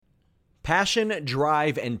Passion,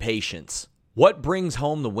 drive, and patience. What brings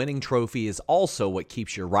home the winning trophy is also what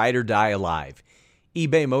keeps your ride or die alive.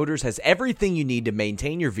 eBay Motors has everything you need to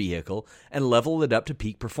maintain your vehicle and level it up to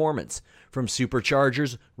peak performance. From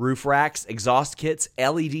superchargers, roof racks, exhaust kits,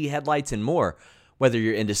 LED headlights, and more. Whether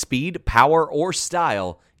you're into speed, power, or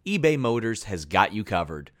style, eBay Motors has got you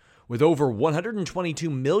covered. With over 122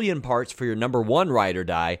 million parts for your number one ride or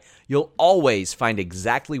die, you'll always find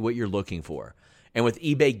exactly what you're looking for. And with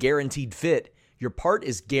eBay Guaranteed Fit, your part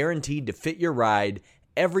is guaranteed to fit your ride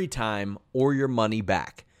every time or your money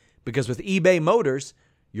back. Because with eBay Motors,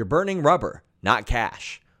 you're burning rubber, not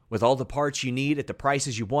cash. With all the parts you need at the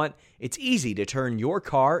prices you want, it's easy to turn your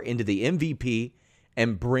car into the MVP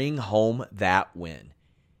and bring home that win.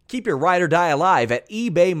 Keep your ride or die alive at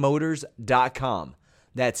ebaymotors.com.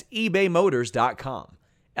 That's ebaymotors.com.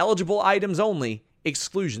 Eligible items only.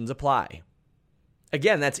 Exclusions apply.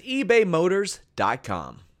 Again, that's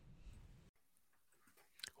ebaymotors.com.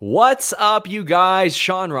 What's up, you guys?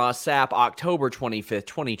 Sean Ross Sapp, October 25th,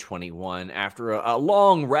 2021. After a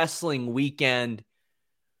long wrestling weekend,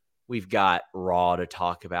 we've got Raw to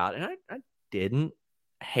talk about. And I didn't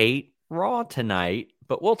hate Raw tonight,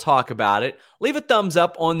 but we'll talk about it. Leave a thumbs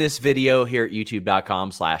up on this video here at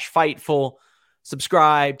youtube.com/Fightful.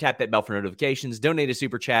 Subscribe, tap that bell for notifications, donate a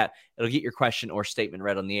super chat. It'll get your question or statement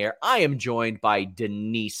read on the air. I am joined by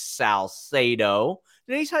Denise Salcedo.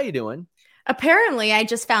 Denise, how you doing? Apparently, I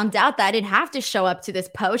just found out that I didn't have to show up to this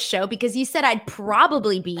post show because you said I'd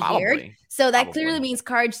probably be here. So that clearly means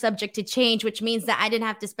card subject to change, which means that I didn't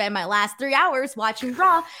have to spend my last 3 hours watching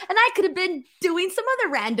Raw, and I could have been doing some other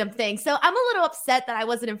random thing. So I'm a little upset that I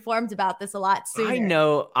wasn't informed about this a lot sooner.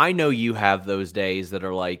 I know you have those days that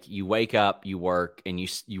are like you wake up, you work, and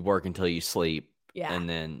you work until you sleep. Yeah. And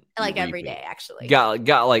then like every day, actually.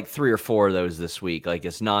 Got like 3 or 4 of those this week. Like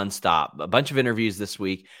it's nonstop. A bunch of interviews this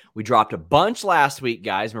week. We dropped a bunch last week,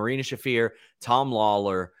 guys. Marina Shafir, Tom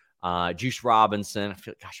Lawler, Juice Robinson. I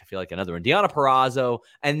feel like another one. Deonna Purrazzo.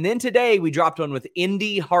 And then today we dropped one with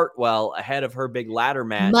Indy Hartwell ahead of her big ladder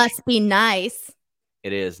match. Must be nice.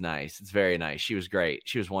 It is nice. It's very nice. She was great.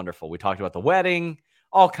 She was wonderful. We talked about the wedding,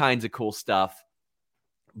 all kinds of cool stuff.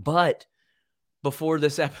 But before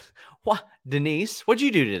this episode, what, Denise, what'd you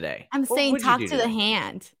do today? I'm saying talk to the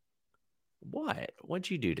hand. What'd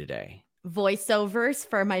you do today? Voiceovers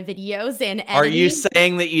for my videos and editing. Are you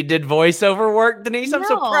saying that you did voiceover work, Denise? I'm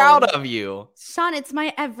so proud of you. Sean, it's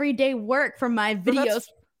my everyday work from my videos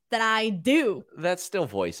that I do. That's still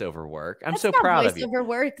voiceover work. I'm That's so proud of you. Voiceover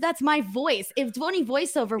work. That's my voice. If it's only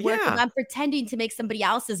voiceover work, then I'm pretending to make somebody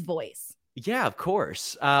else's voice. Yeah, of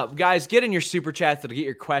course. Guys, get in your super chats that'll get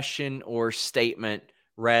your question or statement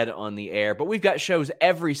read on the air. But we've got shows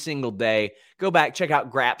every single day. Go back, check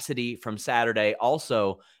out Grapsody from Saturday.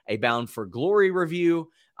 Also, a Bound for Glory review,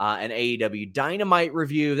 an AEW Dynamite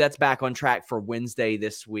review. That's back on track for Wednesday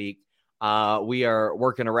this week. We are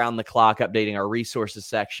working around the clock, updating our resources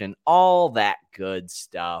section, all that good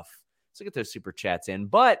stuff. So get those super chats in.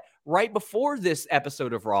 But right before this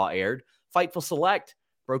episode of Raw aired, Fightful Select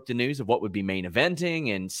broke the news of what would be main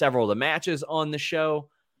eventing and several of the matches on the show.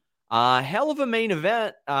 Hell of a main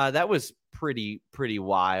event. That was pretty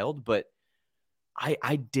wild, but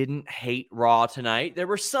I didn't hate Raw tonight. There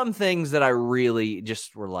were some things that I really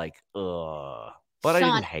just were like, ugh. But Sean,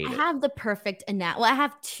 I didn't hate it. I have the perfect I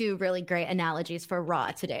have 2 really great analogies for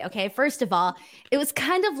Raw today. Okay. First of all, it was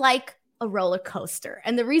kind of like a roller coaster.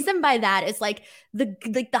 And the reason by that is like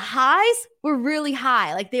the highs were really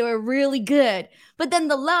high. Like they were really good. But then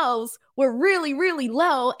the lows were really, really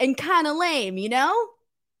low and kind of lame, you know?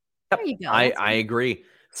 There you go. I agree.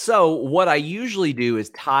 So what I usually do is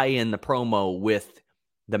tie in the promo with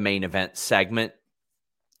the main event segment,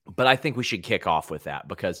 but I think we should kick off with that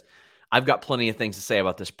because I've got plenty of things to say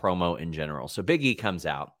about this promo in general. So Big E comes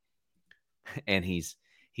out and he's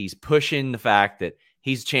pushing the fact that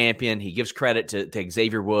he's champion. He gives credit to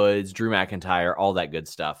Xavier Woods, Drew McIntyre, all that good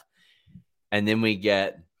stuff. And then we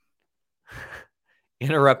get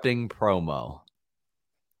interrupting promo.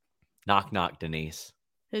 Knock, knock, Denise.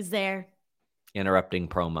 Who's there? Interrupting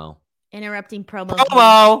promo. Interrupting promo.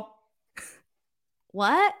 Promo!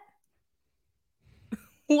 What?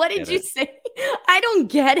 What did you say? I don't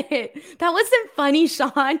get it. That wasn't funny,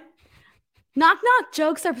 Sean. Knock, knock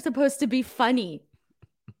jokes are supposed to be funny.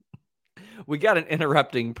 We got an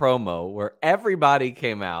interrupting promo where everybody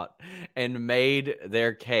came out and made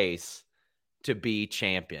their case to be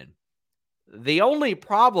champion. The only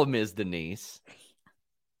problem is, Denise,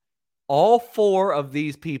 all 4 of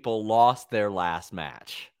these people lost their last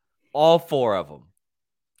match. All 4 of them.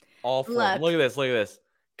 All 4. Look at this.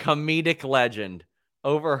 Comedic legend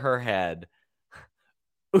over her head.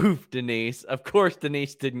 Oof, Denise. Of course,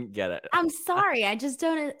 Denise didn't get it. I'm sorry. I just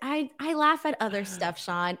don't. I laugh at other stuff,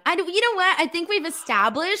 Sean. I do. You know what? I think we've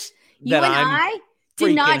established you That and I'm I do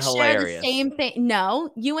freaking not share the hilarious. same thing.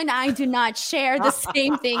 No, you and I do not share the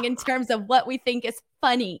same thing in terms of what we think is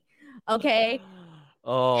funny. Okay.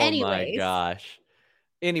 Oh my Anyways, gosh.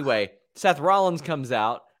 Anyway, Seth Rollins comes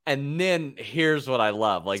out, and then here's what I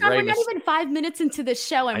love. Like Sean, we're not even 5 minutes into the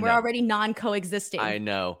show, and we're already non-coexisting. I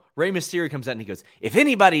know. Rey Mysterio comes out and he goes, "If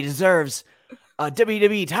anybody deserves a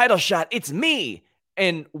WWE title shot, it's me."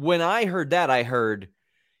 And when I heard that, I heard,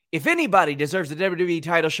 "If anybody deserves a WWE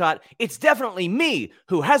title shot, it's definitely me,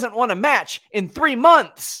 who hasn't won a match in 3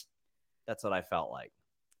 months." That's what I felt like.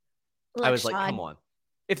 Look, I was Sean, like, come on.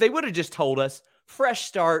 If they would have just told us, fresh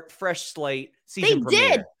start, fresh slate, season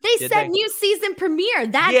premiere. They said new season premiere.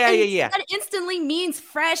 That that instantly means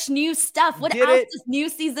fresh new stuff. What else does new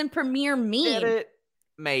season premiere mean? Did it?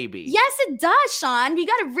 Maybe. Yes, it does, Sean. You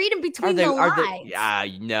got to read in between the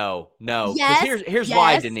lines. No. Yes, here's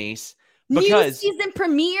why, Denise. Because new season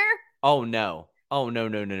premiere. Oh no.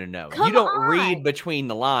 No. Come you don't on. read between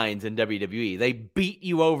the lines in WWE. They beat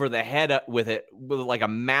you over the head with like a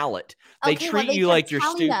mallet. They treat you like you're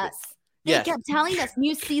stupid. They kept telling us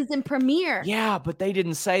new season premiere. Yeah, but they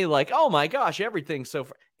didn't say like, "Oh my gosh, everything's so."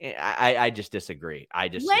 I just disagree.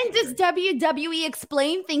 When does WWE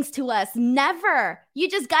explain things to us? Never. You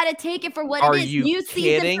just got to take it for what it is. Are you new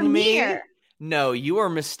kidding season premiere. me? No, you are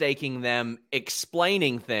mistaking them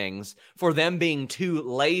explaining things for them being too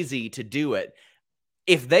lazy to do it.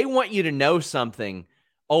 If they want you to know something,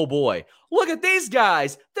 oh boy, look at these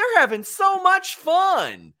guys. They're having so much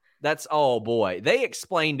fun. That's, oh boy, they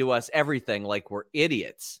explain to us everything like we're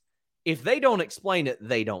idiots. If they don't explain it,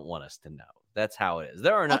 they don't want us to know. That's how it is.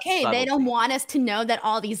 There are not subtleties. They don't want us to know that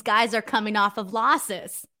all these guys are coming off of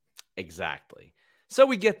losses. Exactly. So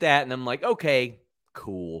we get that, and I'm like, okay,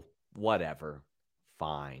 cool, whatever,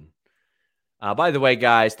 fine. By the way,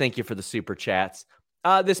 guys, thank you for the super chats.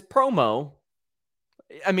 This promo,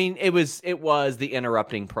 I mean, it was the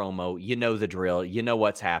interrupting promo. You know the drill. You know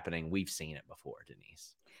what's happening. We've seen it before,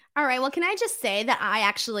 Denise. All right. Well, can I just say that I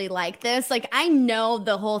actually like this? Like, I know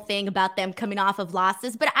the whole thing about them coming off of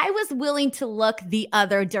losses, but I was willing to look the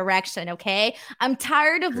other direction. Okay. I'm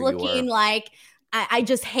tired of looking like I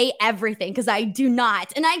just hate everything, because I do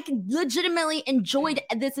not. And I legitimately enjoyed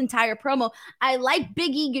this entire promo. I like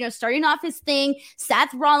Big E, starting off his thing,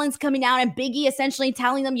 Seth Rollins coming out, and Big E essentially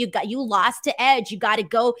telling them you lost to Edge. You got to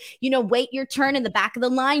go, wait your turn in the back of the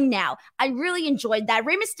line now. I really enjoyed that.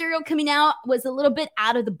 Rey Mysterio coming out was a little bit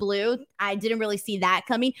out of the blue. I didn't really see that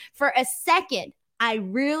coming. For a second, I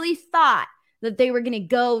really thought that they were going to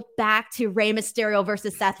go back to Rey Mysterio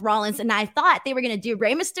versus Seth Rollins. And I thought they were going to do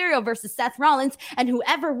Rey Mysterio versus Seth Rollins, and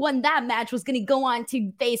whoever won that match was going to go on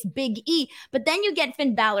to face Big E. But then you get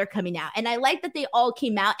Finn Balor coming out. And I like that they all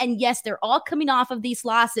came out. And yes, they're all coming off of these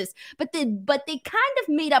losses, but they kind of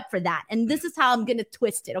made up for that. And this is how I'm going to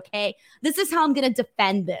twist it, okay? This is how I'm going to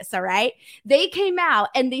defend this, all right? They came out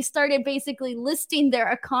and they started basically listing their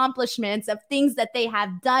accomplishments of things that they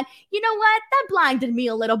have done. You know what? That blinded me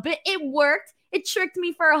a little bit. It worked. It tricked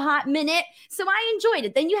me for a hot minute, so I enjoyed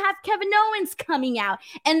it. Then you have Kevin Owens coming out,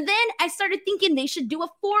 and then I started thinking they should do a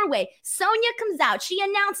four-way. Sonya comes out. She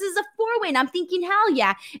announces a four-way, and I'm thinking, hell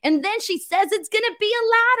yeah. And then she says it's going to be a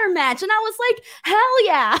ladder match, and I was like, hell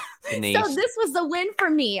yeah. Denise, so this was a win for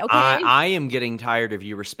me, okay? I am getting tired of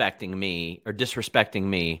you respecting me or disrespecting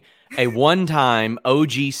me. A one-time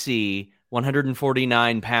OGC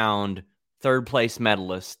 149-pound third-place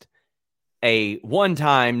medalist, a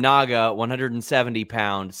one-time Naga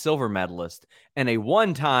 170-pound silver medalist, and a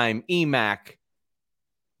one-time EMAC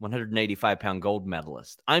 185-pound gold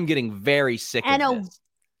medalist. I'm getting very sick of this.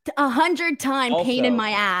 And 100-time pain in my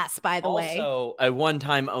ass, by the way. Also, a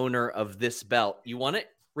one-time owner of this belt. You want it?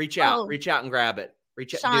 Reach out and grab it.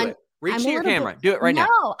 Reach out, Sean, do it. Reach to your camera. Do it right now.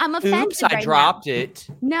 No, I'm offended. Oops, I dropped it.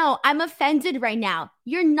 No, I'm offended right now.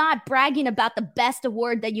 You're not bragging about the best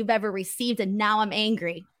award that you've ever received, and now I'm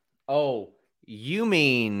angry. Oh, you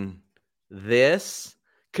mean this?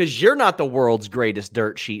 Because you're not the world's greatest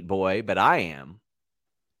dirt sheet boy, but I am.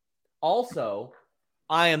 Also,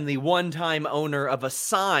 I am the one-time owner of a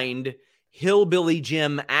signed Hillbilly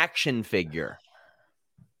Jim action figure.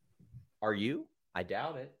 Are you? I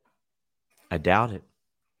doubt it.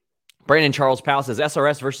 Brandon Charles Powell says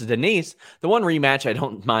SRS versus Denise, the one rematch I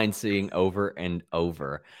don't mind seeing over and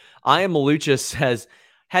over. I Am Malucha says,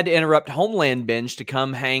 had to interrupt Homeland binge to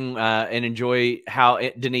come hang and enjoy how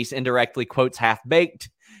Denise indirectly quotes Half-Baked.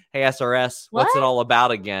 Hey, SRS, what's it all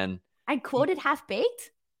about again? I quoted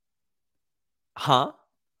Half-Baked? Huh?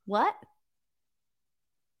 What?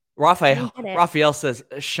 Raphael says,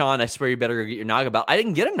 Sean, I swear you better go get your Naga belt. I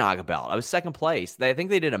didn't get a Naga belt. I was second place. I think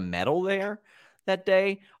they did a medal there that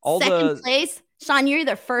day. Second place? Sean, you're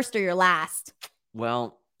either first or you're last.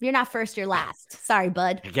 Well, you're not first, you're last. Sorry,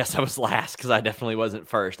 bud. I guess I was last because I definitely wasn't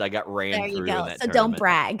first. I got ran through in that tournament. So don't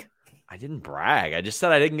brag. I didn't brag. I just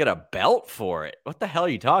said I didn't get a belt for it. What the hell are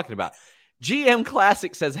you talking about? GM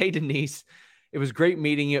Classic says, hey, Denise, it was great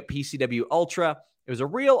meeting you at PCW Ultra. It was a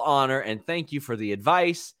real honor, and thank you for the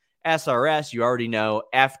advice. SRS, you already know,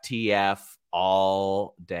 FTF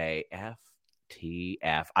all day.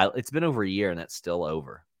 FTF. It's been over a year, and that's still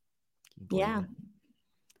over. Yeah.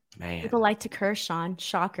 Man. People like to curse, Sean.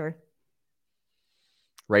 Shocker.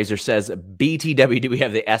 Razor says, BTW, do we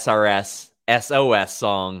have the SRS SOS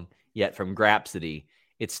song yet from Grapsody?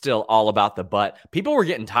 It's still all about the butt. People were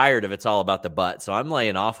getting tired of It's All About the Butt, so I'm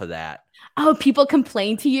laying off of that. Oh, people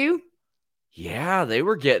complain to you? Yeah, they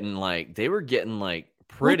were getting pretty.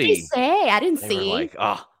 What did they say? I didn't see. Were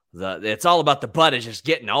like, It's All About the Butt is just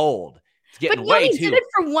getting old. It's getting way too. But you did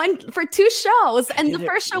it for 2 shows, and the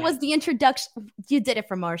first show was the introduction. You did it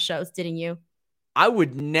for more shows, didn't you? I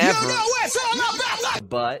would never. It's all about the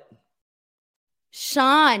butt.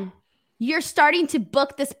 Sean, you're starting to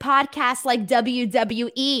book this podcast like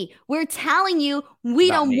WWE. We're telling you we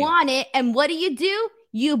don't want it, and what do?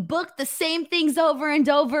 You book the same things over and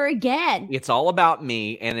over again. It's all about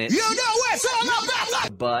me, and it's all about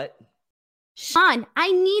the butt. Sean,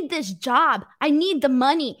 I need this job. I need the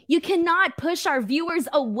money. You cannot push our viewers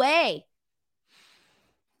away.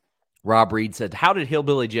 Rob Reed said, how did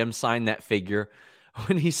Hillbilly Jim sign that figure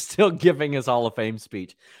when he's still giving his Hall of Fame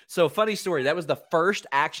speech? So funny story. That was the first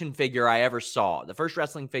action figure I ever saw. The first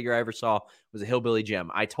wrestling figure I ever saw was a Hillbilly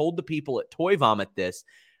Jim. I told the people at Toy Vomit this,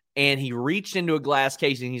 and he reached into a glass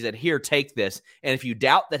case and he said, here, take this. And if you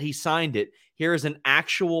doubt that he signed it, here is an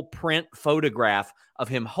actual print photograph of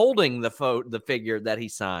him holding the figure that he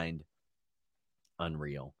signed.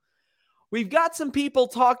 Unreal. We've got some people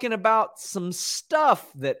talking about some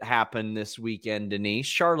stuff that happened this weekend, Denise.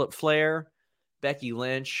 Charlotte Flair, Becky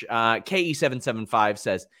Lynch, KE775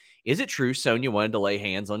 says, is it true Sonya wanted to lay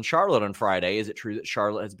hands on Charlotte on Friday? Is it true that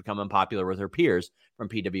Charlotte has become unpopular with her peers from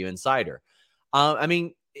PW Insider? I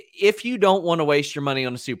mean, if you don't want to waste your money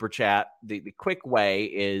on a super chat, the quick way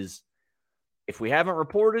is, if we haven't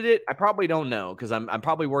reported it, I probably don't know, because I'm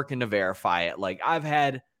probably working to verify it. Like, I've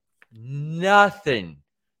had nothing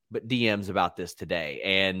but DMs about this today,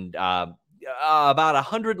 and about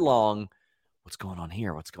 100 long. What's going on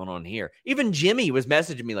here? What's going on here? Even Jimmy was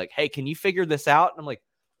messaging me like, hey, can you figure this out? And I'm like,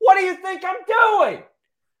 what do you think I'm doing?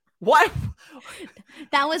 What?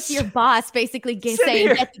 That was your boss basically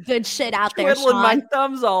saying, get the good shit out there, Sean. Twiddling my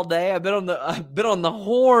thumbs all day. I've been on the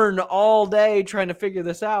horn all day trying to figure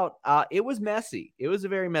this out. It was messy. It was a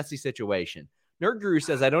very messy situation. Nerd Guru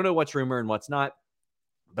says, I don't know what's rumor and what's not,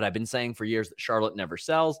 but I've been saying for years that Charlotte never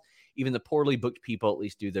sells. Even the poorly booked people at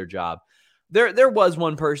least do their job. There was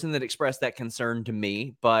one person that expressed that concern to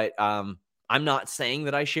me, but I'm not saying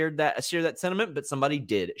that I share that sentiment, but somebody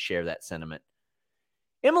did share that sentiment.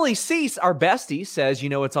 Emily Cease, our bestie, says,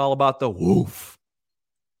 it's all about the woof,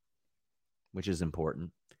 which is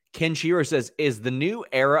important. Ken Shearer says, is the new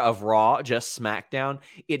era of Raw just SmackDown?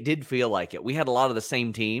 It did feel like it. We had a lot of the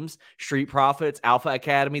same teams, Street Profits, Alpha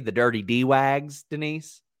Academy, the Dirty D-Wags,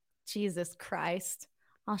 Denise. Jesus Christ.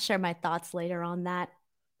 I'll share my thoughts later on that.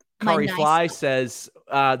 Kari Fly says,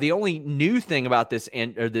 the only new thing about this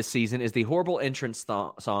season is the horrible entrance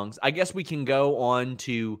songs. I guess we can go on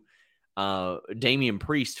to Damian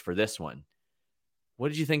Priest for this one. What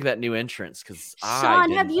did you think of that new entrance? Because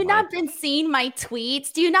Sean, have you not been seeing my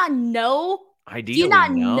tweets? Do you not know? Ideally, do you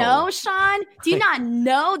not know, Sean? Do you not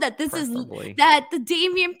know that that the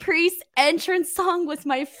Damian Priest entrance song was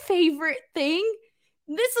my favorite thing?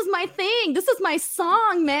 This is my thing. This is my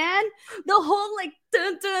song, man. The whole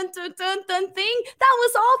dun dun dun dun dun thing. That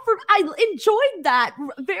was all I enjoyed that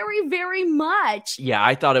very, very much. Yeah,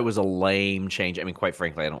 I thought it was a lame change. I mean, quite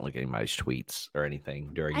frankly, I don't look at anybody's tweets or anything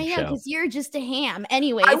during the show. I know, because you're just a ham.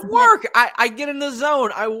 Anyways, I work. I get in the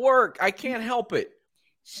zone. I work. I can't help it.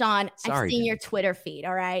 Sean, I've seen your Twitter feed,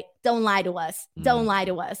 all right? Don't lie to us. Don't lie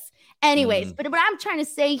to us. Anyways, but what I'm trying to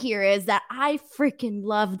say here is that I freaking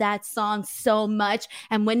love that song so much.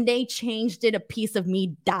 And when they changed it, a piece of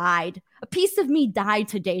me died. A piece of me died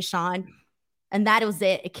today, Sean. And that was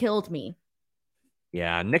it. It killed me.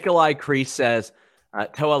 Yeah. Nikolai Kreese says,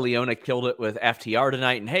 Toa Leona killed it with FTR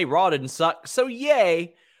tonight. And hey, Raw didn't suck. So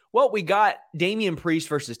yay. Well, we got Damian Priest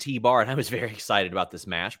versus T-Bar. And I was very excited about this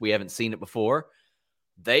match. We haven't seen it before.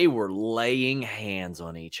 They were laying hands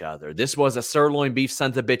on each other. This was a sirloin beef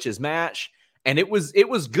sons of bitches match, and it was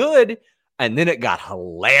good. And then it got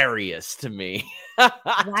hilarious to me. Why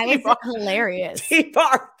was it hilarious?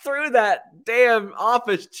 T-Bar threw that damn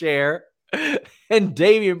office chair, and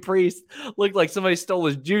Damian Priest looked like somebody stole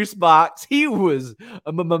his juice box. He was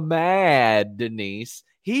mad, Denise.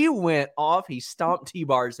 He went off. He stomped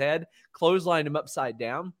T-Bar's head, clotheslined him upside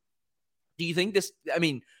down. Do you think this? I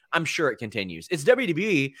mean, I'm sure it continues. It's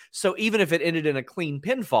WWE, so even if it ended in a clean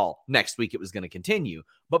pinfall, next week it was going to continue.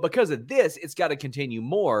 But because of this, it's got to continue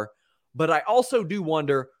more. But I also do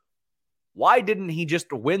wonder, why didn't he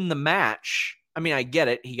just win the match? I mean, I get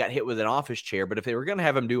it. He got hit with an office chair, but if they were going to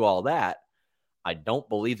have him do all that, I don't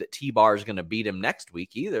believe that T-Bar is going to beat him next week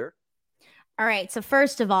either. All right. So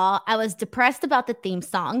first of all, I was depressed about the theme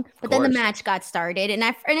song, but then the match got started, and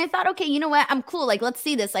I thought, okay, you know what? I'm cool. Like, let's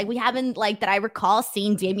see this. Like, we haven't, like, that I recall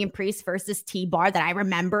seeing Damian Priest versus T-Bar that I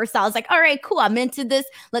remember. So I was like, all right, cool. I'm into this.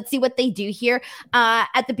 Let's see what they do here.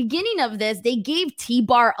 At the beginning of this, they gave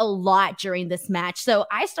T-Bar a lot during this match. So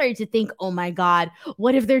I started to think, oh my God,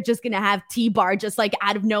 what if they're just gonna have T-Bar just like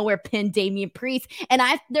out of nowhere pin Damian Priest? And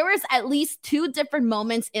there was at least 2 different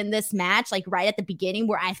moments in this match, like right at the beginning,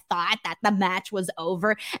 where I thought that the match was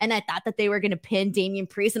over and I thought that they were going to pin Damian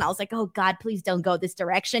Priest, and I was like, oh God, please don't go this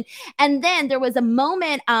direction. And then there was a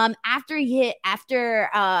moment there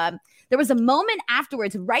was a moment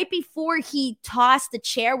afterwards, right before he tossed the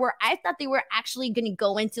chair, where I thought they were actually going to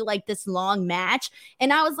go into like this long match.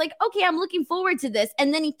 And I was like, okay, I'm looking forward to this.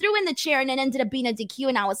 And then he threw in the chair and it ended up being a DQ.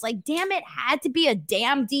 And I was like, damn, it had to be a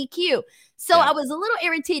damn DQ. So I was a little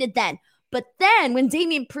irritated then. But then when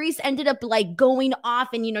Damian Priest ended up like going off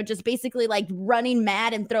and, you know, just basically like running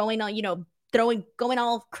mad and throwing on, you know, going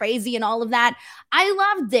all crazy and all of that, I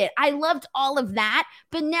loved it. I loved all of that.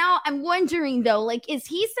 But now I'm wondering though, like,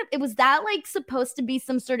 was that like supposed to be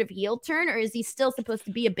some sort of heel turn, or is he still supposed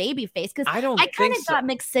to be a baby face? Because I kind of got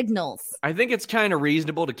mixed signals. I think it's kind of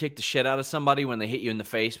reasonable to kick the shit out of somebody when they hit you in the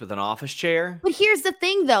face with an office chair. But here's the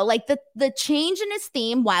thing though, like the change in his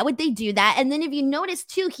theme, why would they do that? And then if you notice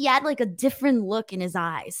too, he had like a different look in his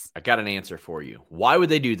eyes. I got an answer for you. Why would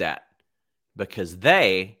they do that? Because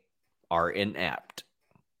they are inept.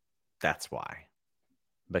 That's why.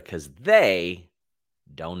 Because they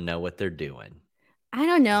don't know what they're doing. I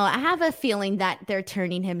don't know. I have a feeling that they're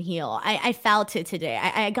turning him heel. I felt it today.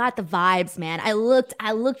 I got the vibes, man. I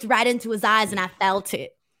looked right into his eyes and I felt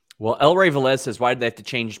it. Well, El Rey Velez says, why did they have to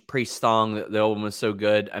change Priest's song? The old one was so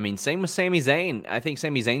good. I mean, same with Sami Zayn. I think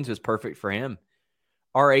Sami Zayn's was perfect for him.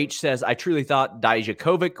 RH says, I truly thought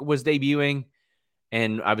Dijakovic was debuting,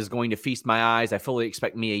 and I was going to feast my eyes. I fully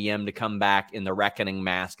expect Mia Yim to come back in the Reckoning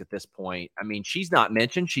mask at this point. I mean, she's not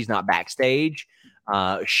mentioned. She's not backstage,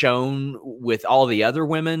 shown with all the other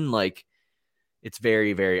women. Like, it's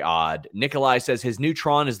very, very odd. Nikolai says his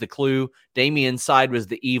neutron is the clue. Damian's side was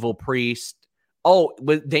the evil priest. Oh,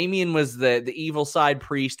 Damian was the evil side,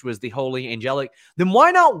 priest was the holy angelic. Then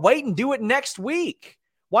why not wait and do it next week?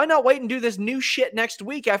 Why not wait and do this new shit next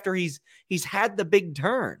week after he's had the big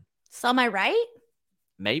turn? So am I right?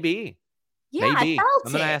 Maybe. Yeah, maybe. I felt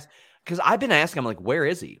I'm gonna ask, because I've been asking. I'm like, where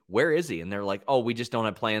is he? Where is he? And they're like, oh, we just don't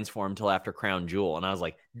have plans for him until after Crown Jewel. And I was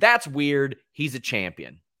like, that's weird. He's a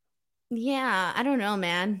champion. Yeah, I don't know,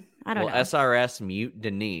 man. I don't know. SRS mute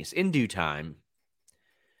Denise in due time.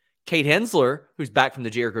 Kate Hensler, who's back from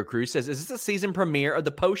the Jericho Cruise, says, is this a season premiere of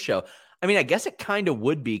the post show? I mean, I guess it kind of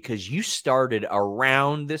would be, because you started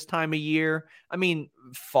around this time of year. I mean,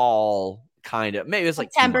 fall, kind of. Maybe it was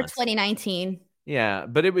like September 2019. Yeah,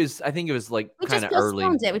 but I think it was like kind of early.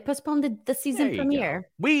 We postponed the season premiere.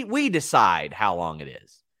 We decide how long it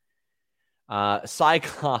is.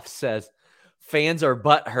 Cyclops says, fans are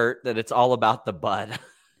butthurt that it's all about the butt.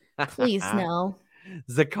 Please, no.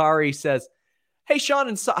 Zakari says, hey, Sean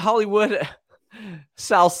in Hollywood,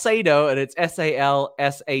 Salcedo, and it's Salsadio.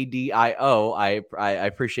 I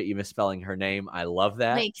appreciate you misspelling her name. I love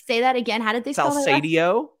that. Wait, say that again. How did they spell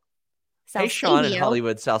Salsadio? Hey, Sean in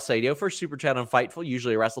Hollywood, Salsadio. First super chat on Fightful,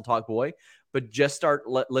 usually a Wrestle Talk boy, but just start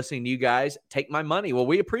listening to you guys. Take my money. Well,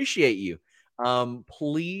 we appreciate you.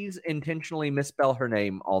 Please intentionally misspell her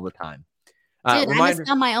name all the time. Dude, I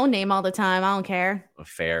misspell my own name all the time. I don't care.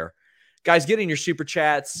 Fair. Guys, get in your super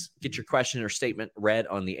chats. Get your question or statement read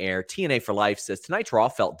on the air. TNA for Life says, tonight's Raw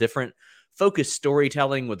felt different. Focused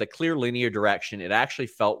storytelling with a clear linear direction. It actually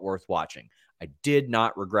felt worth watching. I did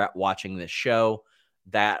not regret watching this show.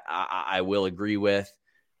 That I will agree with.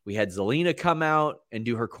 We had Zelina come out and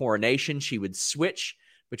do her coronation. She would switch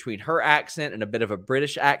between her accent and a bit of a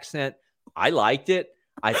British accent. I liked it.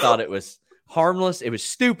 I thought it was harmless. It was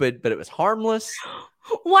stupid, but it was harmless.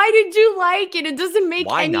 Why did you like it? It doesn't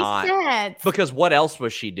make any not? sense. Because what else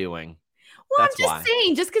was she doing? Well, I'm That's just why.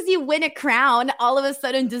 saying, just because you win a crown, all of a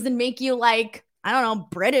sudden doesn't make you like, I don't know,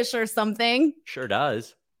 British or something. Sure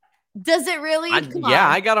does. Does it really? Come Yeah,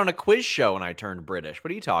 on. I got on a quiz show and I turned British.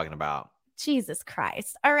 What are you talking about? Jesus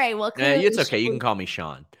Christ. All right. Well, It's clearly okay. You can call me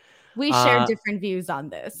Sean. we share different views on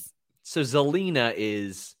this. So Zelina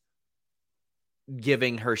is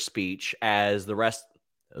giving her speech as the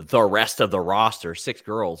rest of the roster, 6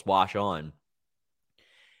 girls, wash on.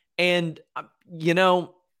 And,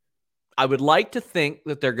 I would like to think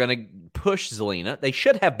that they're going to push Zelina. They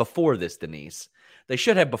should have before this, Denise. They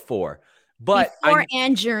should have before. But before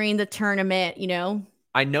and during the tournament,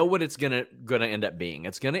 I know what it's gonna end up being.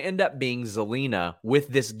 It's gonna end up being Zelina with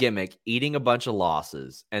this gimmick eating a bunch of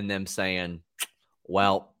losses and them saying,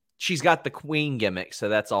 well, she's got the queen gimmick, so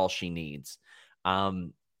that's all she needs.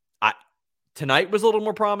 Tonight was a little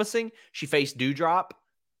more promising. She faced Dewdrop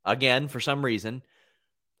again for some reason.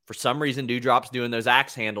 For some reason, Dewdrop's doing those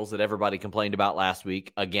axe handles that everybody complained about last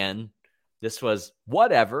week. Again, this was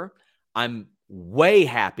whatever. I'm way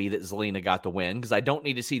happy that Zelina got the win because I don't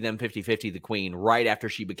need to see them 50-50 the queen right after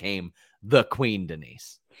she became the queen,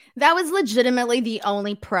 Denise. That was legitimately the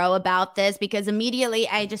only pro about this because immediately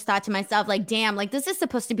I just thought to myself, like, damn, like this is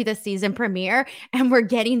supposed to be the season premiere and we're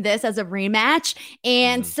getting this as a rematch.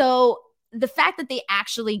 And so the fact that they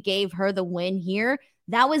actually gave her the win here,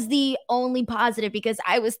 that was the only positive because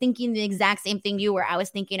I was thinking the exact same thing you were. I was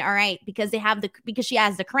thinking, all right, because she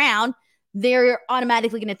has the crown, they're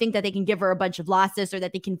automatically going to think that they can give her a bunch of losses or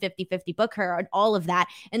that they can 50-50 book her and all of that.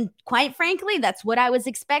 And quite frankly, that's what I was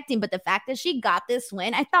expecting. But the fact that she got this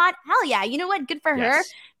win, I thought, hell yeah, you know what? Good for her.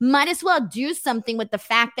 Might as well do something with the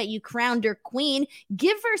fact that you crowned her queen.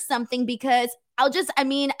 Give her something because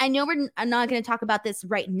I know I'm not going to talk about this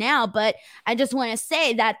right now, but I just want to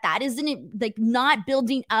say that isn't like not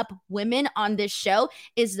building up women on this show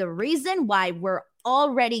is the reason why we're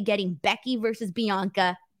already getting Becky versus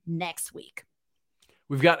Bianca next week.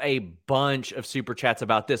 We've got a bunch of super chats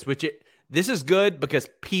about this, this is good because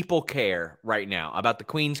people care right now about the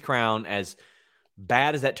Queen's Crown as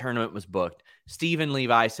bad as that tournament was booked. Stephen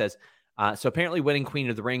Levi says, so apparently winning Queen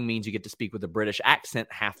of the Ring means you get to speak with a British accent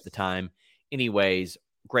half the time. Anyways,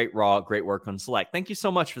 great Raw, great work on Select. Thank you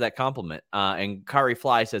so much for that compliment. And Kari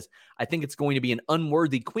Fly says, I think it's going to be an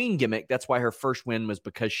unworthy Queen gimmick. That's why her first win was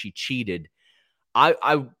because she cheated.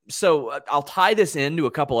 So I'll tie this into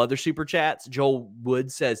a couple other super chats. Joel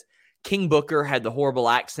Wood says King Booker had the horrible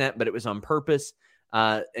accent, but it was on purpose.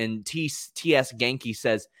 And TS Genki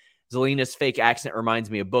says Zelina's fake accent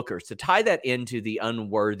reminds me of Booker's. To tie that into the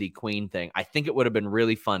unworthy queen thing, I think it would have been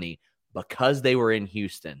really funny because they were in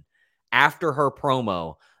Houston. After her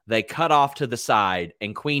promo, they cut off to the side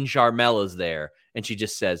and Queen Sharmella's there. And she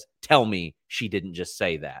just says, tell me she didn't just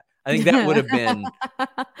say that. I think that would have been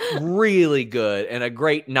really good and a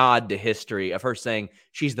great nod to history of her saying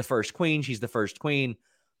she's the first queen,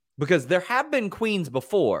 because there have been queens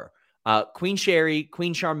before. Queen Sherry,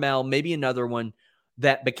 Queen Sharmell, maybe another one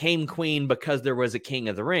that became queen because there was a King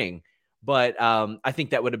of the Ring. But I think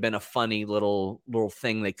that would have been a funny little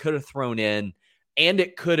thing they could have thrown in, and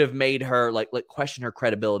it could have made her like question her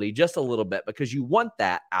credibility just a little bit because you want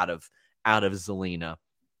that out of Zelina.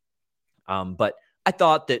 But I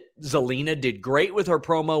thought that Zelina did great with her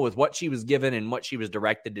promo, with what she was given and what she was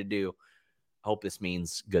directed to do. I hope this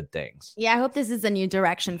means good things. Yeah, I hope this is a new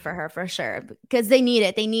direction for her for sure because they need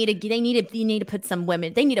it. They need to put some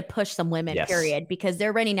women. They need to push some women, period, because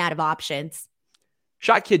they're running out of options.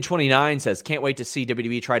 Shot Kid 29 says, can't wait to see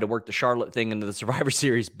WWE try to work the Charlotte thing into the Survivor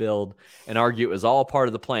Series build and argue it was all part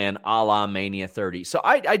of the plan, a la Mania 30. So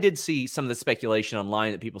I did see some of the speculation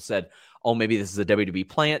online that people said, oh, maybe this is a WWE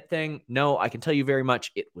plant thing. No, I can tell you very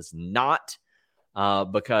much it was not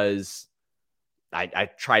because I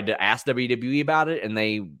tried to ask WWE about it and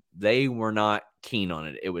they were not keen on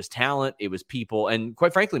it. It was talent. It was people. And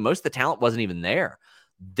quite frankly, most of the talent wasn't even there.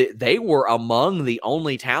 They were among the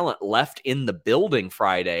only talent left in the building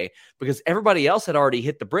Friday because everybody else had already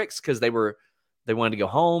hit the bricks because they wanted to go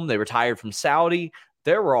home. They were tired from Saudi.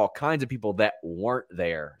 There were all kinds of people that weren't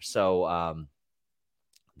there. So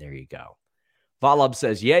there you go. Valab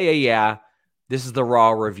says, yeah. This is the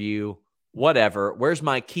Raw review. Whatever. Where's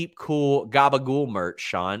my Keep Cool Gabagool merch,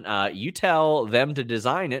 Sean? You tell them to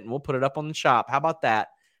design it and we'll put it up on the shop. How about that?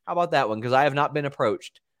 How about that one? Because I have not been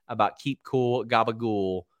approached about Keep Cool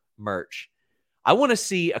Gabagool merch. I want to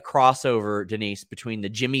see a crossover, Denise, between the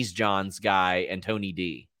Jimmy's John's guy and Tony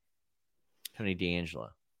D'Angelo.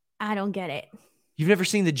 I don't get it. You've never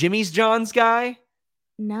seen the Jimmy's John's guy?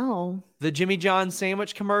 No. The Jimmy John's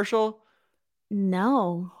sandwich commercial?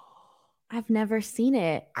 No. I've never seen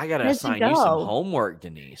it. I got to How does it assign you some go? homework,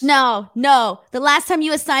 Denise. No, no. The last time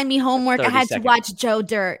you assigned me homework, I 30 had to seconds. watch Joe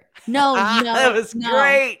Dirt. No, That no, was no.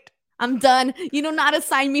 great. I'm done. You do not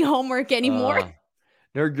assign me homework anymore.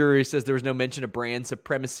 Nerd Guru says there was no mention of brand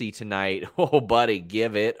supremacy tonight. Oh, buddy,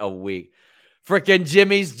 give it a week. Frickin'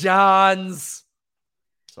 Jimmy's John's.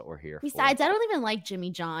 That's what we're here Besides, for. I don't even like Jimmy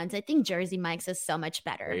John's. I think Jersey Mike's is so much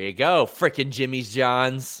better. There you go. Frickin' Jimmy's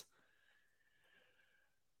John's.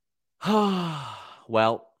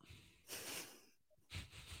 Well.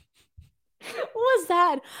 What was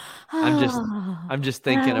that? I'm just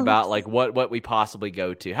thinking about like what we possibly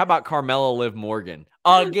go to. How about Carmella Liv Morgan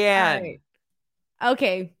again? Right.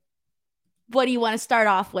 Okay. What do you want to start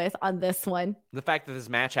off with on this one? The fact that this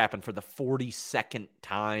match happened for the 42nd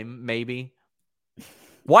time, maybe.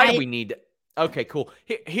 Why do we need to? Okay, cool.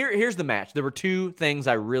 Here's the match. There were two things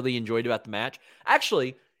I really enjoyed about the match.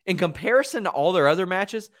 Actually, in comparison to all their other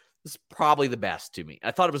matches, this is probably the best to me.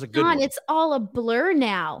 I thought it was a good one. It's all a blur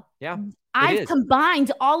now. Yeah. I've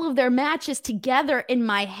combined all of their matches together in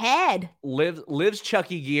my head. Liv's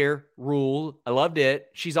Chucky gear rule. I loved it.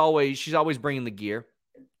 She's always bringing the gear.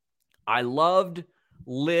 I loved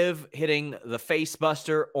Liv hitting the face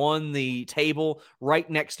buster on the table right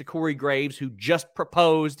next to Corey Graves, who just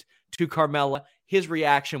proposed to Carmella. His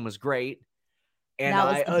reaction was great. And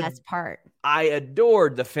that was the best part. I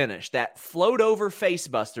adored the finish, that float over face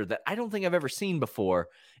buster that I don't think I've ever seen before.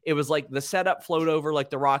 It was like the setup float over like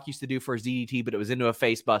The Rock used to do for his DDT, but it was into a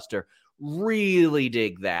face buster. Really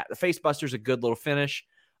dig that. The face buster's a good little finish.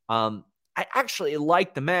 I actually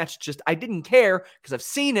liked the match. Just I didn't care because I've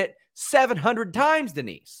seen it 700 times,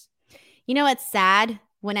 Denise. You know what's sad?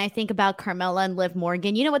 When I think about Carmella and Liv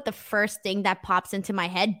Morgan, you know what the first thing that pops into my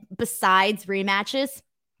head besides rematches?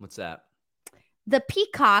 What's that? The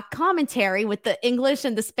Peacock commentary with the English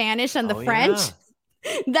and the Spanish and the French.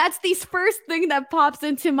 Yeah. That's the first thing that pops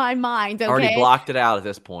into my mind. Okay? Already blocked it out at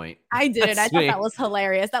this point. I did it. I thought that was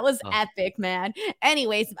hilarious. That was epic, man.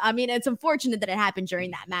 Anyways, I mean, it's unfortunate that it happened during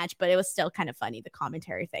that match, but it was still kind of funny, the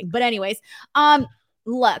commentary thing. But anyways,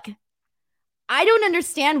 look, I don't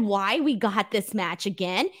understand why we got this match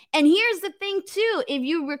again. And here's the thing, too. If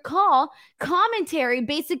you recall, commentary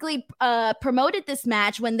basically promoted this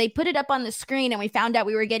match when they put it up on the screen and we found out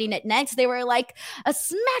we were getting it next. They were like, a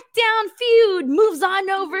SmackDown feud moves on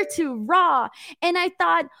over to Raw. And I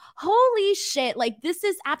thought, holy shit, like this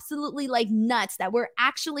is absolutely like nuts that we're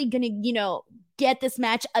actually going to, get this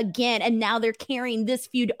match again, and now they're carrying this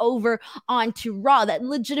feud over onto Raw. That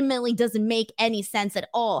legitimately doesn't make any sense at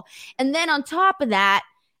all. And then on top of that,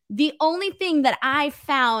 the only thing that I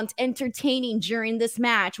found entertaining during this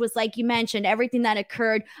match was, like you mentioned, everything that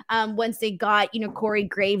occurred once they got, Corey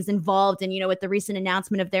Graves involved and, with the recent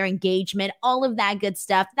announcement of their engagement, all of that good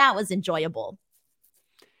stuff. That was enjoyable.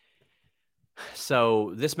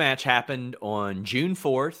 So this match happened on June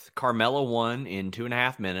 4th. Carmella won in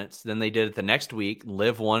 2.5 minutes. Then they did it the next week.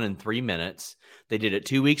 Liv won in 3 minutes. They did it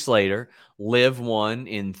 2 weeks later. Liv won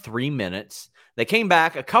in 3 minutes. They came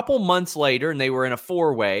back a couple months later, and they were in a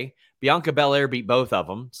 4-way. Bianca Belair beat both of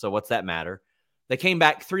them, so what's that matter? They came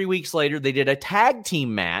back 3 weeks later. They did a tag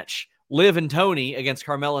team match, Liv and Tony against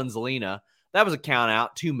Carmella and Zelina. That was a count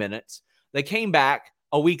out, 2 minutes. They came back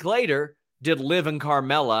a week later, did Liv and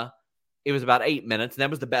Carmella. It was about 8 minutes.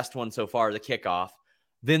 That was the best one so far, the kickoff.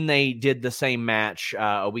 Then they did the same match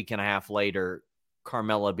a week and a half later.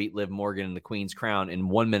 Carmella beat Liv Morgan in the Queen's Crown in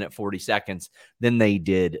 1 minute, 40 seconds. Then they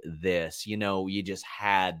did this. You just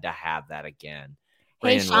had to have that again.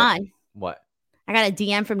 Hey, Sean. What? I got a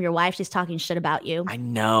DM from your wife. She's talking shit about you. I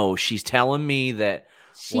know. She's telling me that.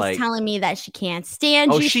 She's telling me that she can't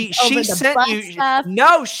stand you. She sent you. Stuff.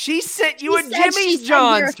 No, she sent you a Jimmy's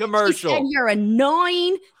John's commercial. She said you're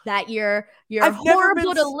annoying, that you're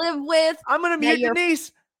horrible to live with. I'm going to mute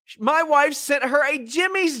Denise. My wife sent her a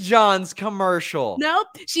Jimmy's John's commercial. Nope.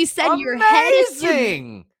 She said your head is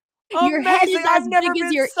amazing. Your head is as big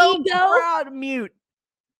as your ego. Proud. Mute.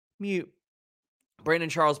 Brandon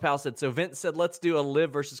Charles Powell said, so Vince said, let's do a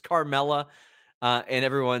Liv versus Carmella. And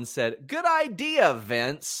everyone said, good idea,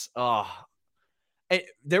 Vince.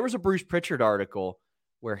 There was a Bruce Pritchard article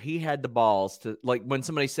where he had the balls to, like, when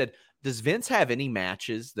somebody said, does Vince have any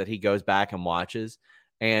matches that he goes back and watches?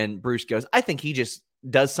 And Bruce goes, I think he just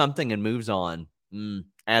does something and moves on.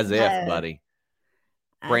 As if, buddy.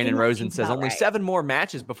 Brandon Rosen says, only 7 more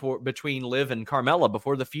matches between Liv and Carmella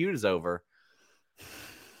before the feud is over.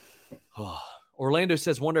 Orlando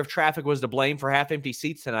says, wonder if traffic was to blame for half-empty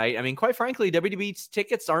seats tonight. I mean, quite frankly, WWE's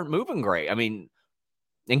tickets aren't moving great. I mean,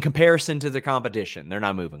 in comparison to the competition, they're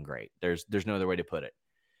not moving great. There's no other way to put it.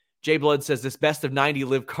 Jay Blood says this best of 90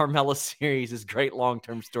 Liv Carmella series is great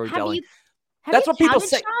long-term storytelling. That's what people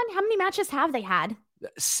say. Sean? How many matches have they had?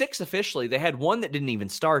 6 officially. They had one that didn't even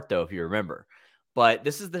start, though, if you remember. But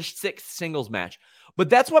this is the 6th singles match. But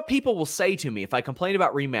that's what people will say to me if I complain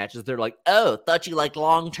about rematches. They're like, oh, thought you liked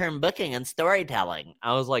long-term booking and storytelling.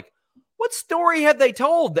 I was like, what story have they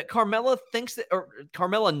told that Carmella thinks that, or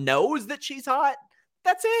Carmella knows that she's hot?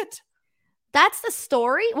 That's it. That's the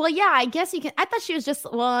story? Well, yeah, I guess you can. I thought she was just,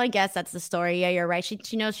 well, I guess that's the story. Yeah, you're right.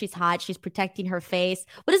 She knows she's hot. She's protecting her face.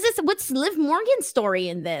 What is this? What's Liv Morgan's story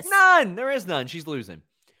in this? None. There is none. She's losing.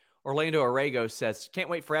 Orlando Arrego says, can't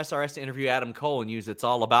wait for SRS to interview Adam Cole and use It's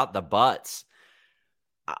All About the Butts.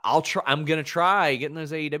 I'll try. I'm going to try. Getting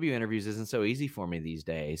those AEW interviews isn't so easy for me these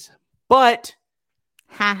days. But.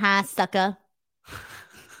 Haha, sucker.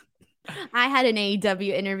 I had an AEW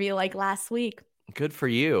interview like last week. Good for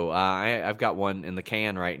you. I've got one in the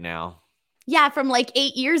can right now. Yeah, from like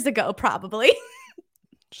 8 years ago, probably.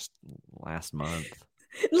 Just last month.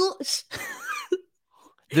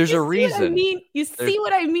 There's a reason. You see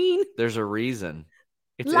what I mean? There's a reason.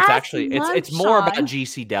 It's actually more about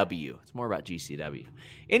GCW. It's more about GCW.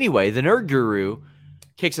 Anyway, the Nerd Guru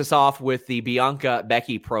kicks us off with the Bianca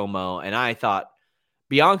Becky promo, and I thought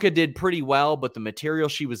Bianca did pretty well, but the material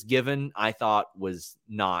she was given, I thought was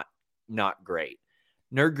not great.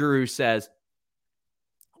 Nerd Guru says,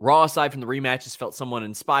 Raw, aside from the rematches, felt somewhat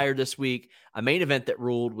inspired this week. A main event that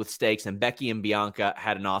ruled with stakes, and Becky and Bianca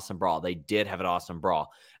had an awesome brawl. They did have an awesome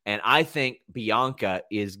brawl. And I think Bianca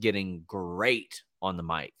is getting great on the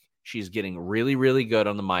mic. She's getting really, really good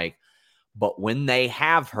on the mic. But when they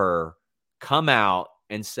have her come out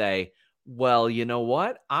and say, well, you know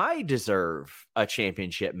what? I deserve a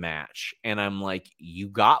championship match. And I'm like, you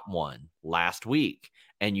got one last week.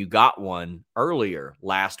 And you got one earlier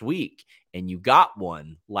last week. And you got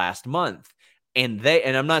one last month. And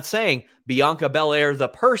I'm not saying Bianca Belair, the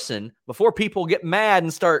person, before people get mad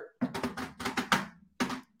and start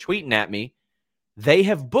tweeting at me, they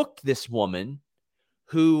have booked this woman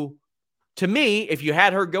who, to me, if you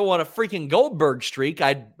had her go on a freaking Goldberg streak,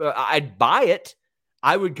 I'd buy it.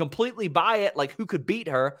 I would completely buy it. Like, who could beat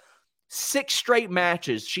her? 6 straight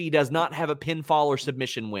matches, she does not have a pinfall or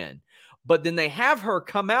submission win. But then they have her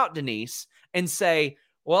come out, Denise, and say,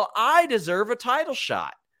 well, I deserve a title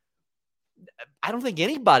shot. I don't think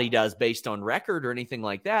anybody does based on record or anything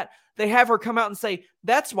like that. They have her come out and say,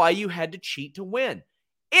 that's why you had to cheat to win.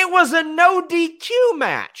 It was a no DQ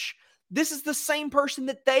match. This is the same person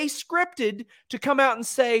that they scripted to come out and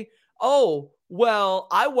say, oh, well,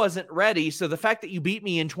 I wasn't ready, so the fact that you beat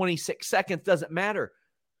me in 26 seconds doesn't matter.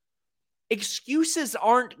 Excuses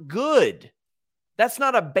aren't good. That's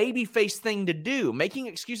not a babyface thing to do. Making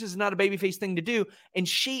excuses is not a babyface thing to do. And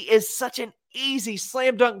she is such an easy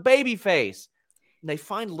slam dunk babyface. They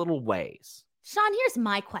find little ways. Sean, here's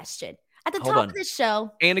my question. At the top of this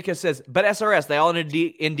show. Annika says, but SRS, they all in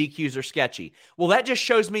DQs are sketchy. Well, that just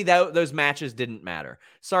shows me that those matches didn't matter.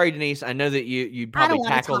 Sorry, Denise. I know that you'd probably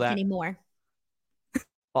tackle that. I don't want to talk anymore.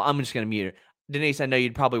 Well, I'm just going to mute her. Denise, I know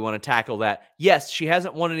you'd probably want to tackle that. Yes, she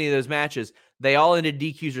hasn't won any of those matches. They all ended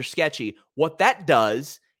DQs are sketchy. What that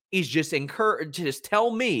does is just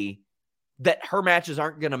tell me that her matches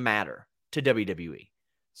aren't going to matter to WWE.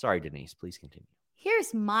 Sorry, Denise. Please continue.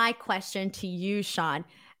 Here's my question to you, Sean.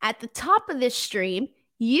 At the top of this stream,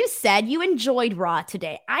 you said you enjoyed Raw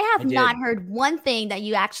today. I have not heard one thing that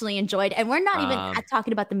you actually enjoyed, and we're not even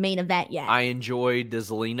talking about the main event yet. I enjoyed the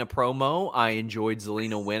Zelina promo. I enjoyed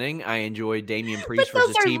Zelina winning. I enjoyed Damian Priest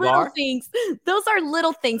versus T-Bar. Those are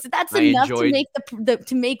little things. That's enough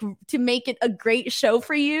to make it a great show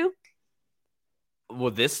for you.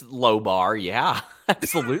 Well, this low bar, yeah,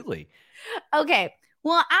 absolutely. Okay.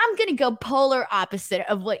 Well, I'm going to go polar opposite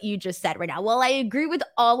of what you just said right now. Well, I agree with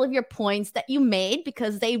all of your points that you made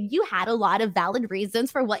because you had a lot of valid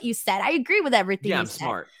reasons for what you said. I agree with everything you said. Yeah, I'm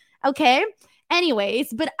smart. Okay.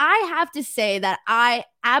 Anyways, but I have to say that I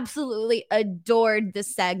absolutely adored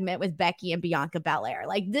this segment with Becky and Bianca Belair.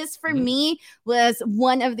 Like, this for me was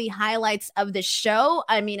one of the highlights of the show.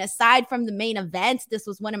 I mean, aside from the main event, this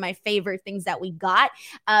was one of my favorite things that we got.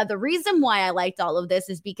 The reason why I liked all of this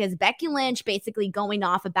is because Becky Lynch basically going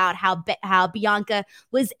off about how Bianca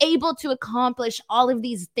was able to accomplish all of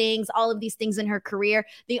these things in her career.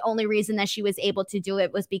 The only reason that she was able to do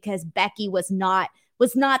it was because Becky was not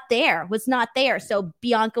was not there. So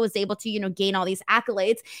Bianca was able to, gain all these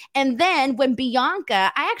accolades. And then when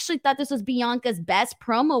Bianca, I actually thought this was Bianca's best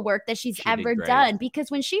promo work that she's ever done, because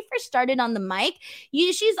when she first started on the mic,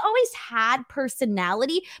 she's always had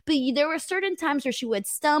personality, but there were certain times where she would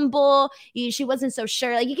stumble. She wasn't so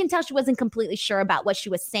sure. Like, you can tell she wasn't completely sure about what she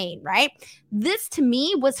was saying, right? This to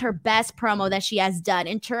me was her best promo that she has done,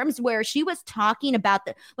 in terms where she was talking about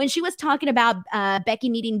Becky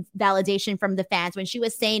needing validation from the fans, when she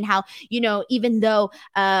was saying how, even though,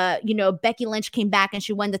 Becky Lynch came back and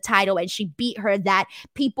she won the title and she beat her, that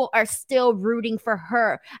people are still rooting for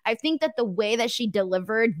her. I think that the way that she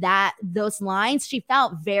delivered those lines, she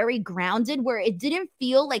felt very grounded, where it didn't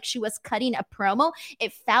feel like she was cutting a promo.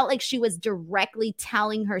 It felt like she was directly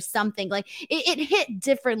telling her something. Like, it hit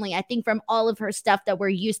differently, I think, from all of her stuff that we're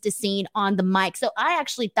used to seeing on the mic. So I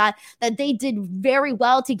actually thought that they did very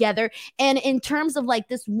well together. And in terms of like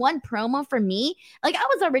this one promo, for me, like, I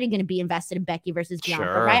was already going to be invested in Becky versus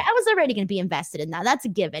Bianca, right? I was already going to be invested in that. That's a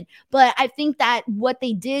given. But I think that what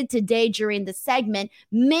they did today during the segment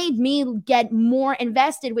made me get more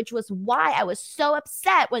invested, which was why I was so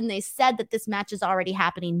upset when they said that this match is already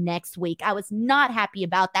happening next week. I was not happy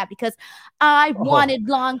about that, because I wanted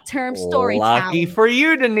long-term storytelling. Lucky for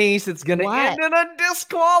you, Denise. It's going to end in a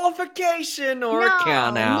disqualification or a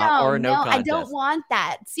count out or no contest. I don't want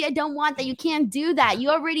that. See, I don't want that. You can't do that. You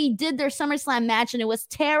already did their SummerSlam match and it was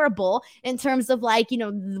terrible in terms of, like,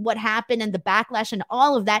 what happened and the backlash and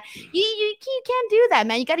all of that. You can't do that,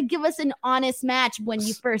 man. You got to give us an honest match when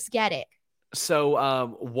you first get it.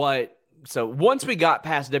 So once we got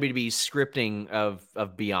past WWE's scripting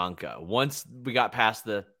of Bianca, once we got past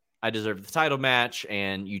the I deserved the title match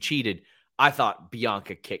and you cheated, I thought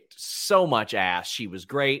Bianca kicked so much ass. She was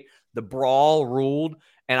great. The brawl ruled.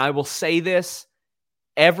 And I will say this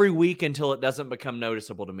every week until it doesn't become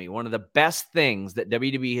noticeable to me. One of the best things that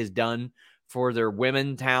WWE has done for their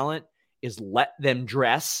women talent is let them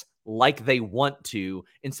dress like they want to,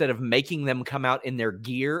 instead of making them come out in their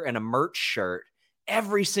gear and a merch shirt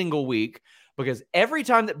every single week. Because every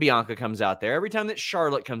time that Bianca comes out there, every time that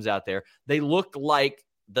Charlotte comes out there, they look like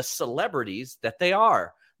the celebrities that they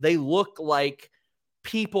are. They look like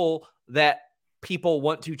people that people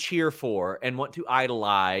want to cheer for and want to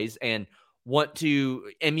idolize and want to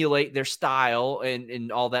emulate their style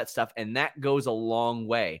and all that stuff. And that goes a long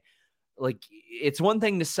way. Like, it's one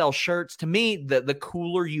thing to sell shirts. To me, the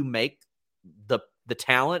cooler you make the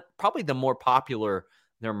talent, probably the more popular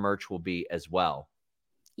their merch will be as well.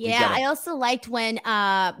 Yeah, I also liked when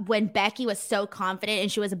Becky was so confident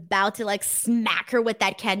and she was about to like smack her with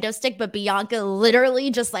that kendo stick, but Bianca literally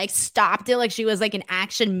just like stopped it like she was like an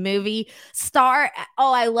action movie star.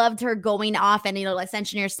 Oh, I loved her going off and, like,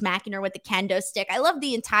 essentially smacking her with the kendo stick. I love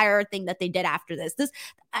the entire thing that they did after this.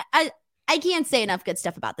 I can't say enough good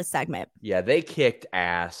stuff about this segment. Yeah, they kicked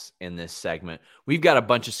ass in this segment. We've got a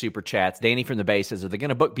bunch of super chats. Danny from the Bay says, are they going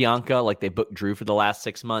to book Bianca like they booked Drew for the last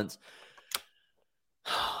 6 months?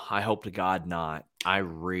 I hope to God not. I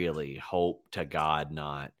really hope to God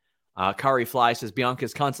not. Kari Fly says, Bianca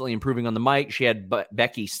is constantly improving on the mic. She had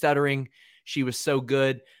Becky stuttering. She was so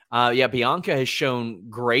good. Yeah, Bianca has shown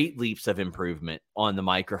great leaps of improvement on the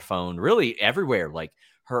microphone, really everywhere. Like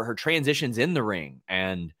her transitions in the ring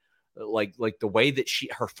and like the way that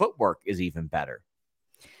her footwork is even better.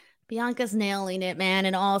 Bianca's nailing it, man,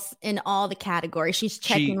 in all the categories. She's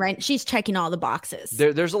checking all the boxes.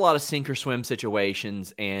 There's a lot of sink or swim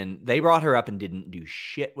situations, and they brought her up and didn't do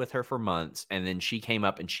shit with her for months, and then she came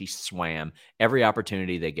up and she swam every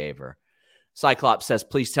opportunity they gave her. Cyclops says,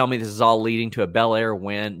 please tell me this is all leading to a Belair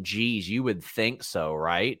win. Geez, you would think so,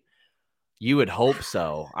 right? You would hope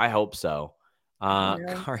so. I hope so.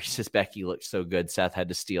 Kari says, Becky looks so good. Seth had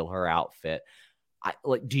to steal her outfit.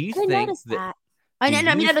 Do you think that? I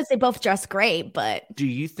know they both dress great, but do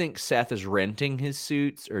you think Seth is renting his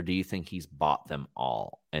suits, or do you think he's bought them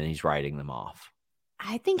all and he's writing them off?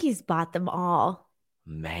 I think he's bought them all.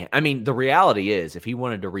 Man, I mean, the reality is, if he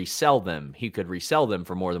wanted to resell them, he could resell them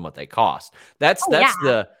for more than what they cost. That's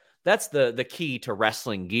the key to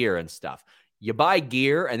wrestling gear and stuff. You buy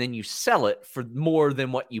gear and then you sell it for more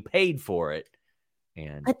than what you paid for it.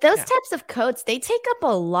 But those types of coats, they take up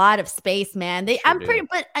a lot of space, man. Both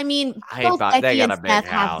Becky and Seth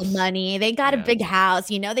have the money. They got a big house,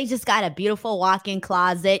 they just got a beautiful walk-in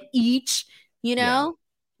closet each, Yeah.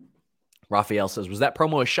 Raphael says, was that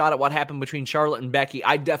promo a shot at what happened between Charlotte and Becky?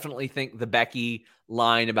 I definitely think the Becky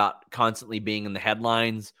line about constantly being in the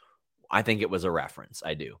headlines, I think it was a reference.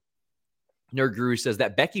 I do. Nerd Guru says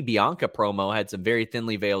that Becky Bianca promo had some very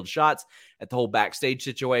thinly veiled shots at the whole backstage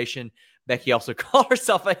situation. Becky also called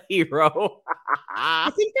herself a hero.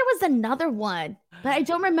 I think there was another one. But I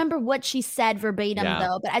don't remember what she said verbatim Yeah.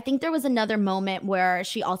 though. But I think there was another moment where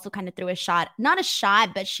she also kind of threw a shot, not a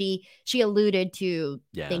shot, but she alluded to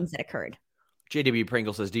Yeah. things that occurred. JW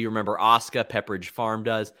Pringle says, do you remember Asuka? Pepperidge Farm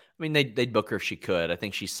does. I mean, they'd book her if she could. I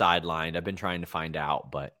think she's sidelined. I've been trying to find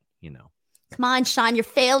out, but Come on, Sean, you're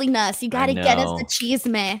failing us. You got to get us the cheese,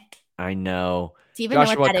 man. I know. Do you even know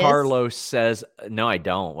Joshua what that Carlos says, no, I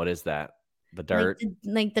don't. What is that? The dirt?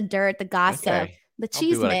 Like the dirt, the gossip, Okay. the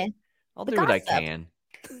cheese, man. I'll do what I can.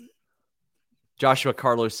 Joshua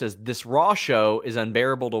Carlos says, this Raw show is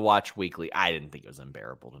unbearable to watch weekly. I didn't think it was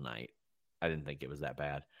unbearable tonight. I didn't think it was that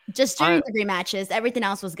bad. Just during the rematches. Everything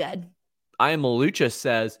else was good. I Am Malucha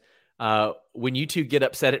says, when you two get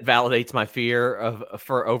upset, it validates my fear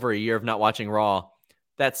for over a year of not watching Raw.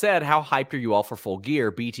 That said, how hyped are you all for Full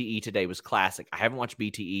Gear? BTE today was classic. I haven't watched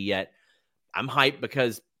BTE yet. I'm hyped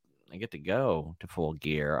because I get to go to Full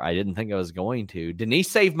Gear. I didn't think I was going to. Denise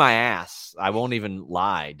saved my ass. I won't even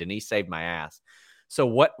lie. Denise saved my ass. So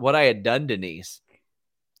what I had done, Denise,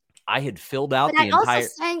 I had filled out the entire. I also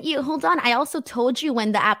sent you. Hold on. I also told you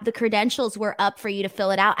when the credentials were up for you to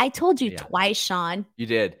fill it out. I told you twice, Sean. You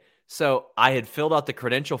did. So I had filled out the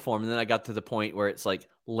credential form, and then I got to the point where it's like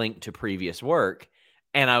linked to previous work.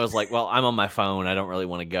 And I was like, well, I'm on my phone. I don't really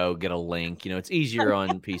want to go get a link. It's easier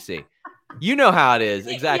on PC. You know how it is.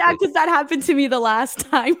 Exactly. Yeah, because that happened to me the last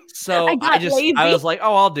time. So I was like,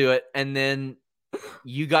 oh, I'll do it. And then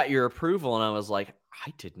you got your approval. And I was like,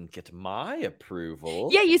 I didn't get my approval.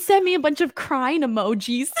 Yeah, you sent me a bunch of crying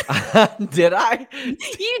emojis. Did I?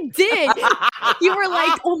 You did. You were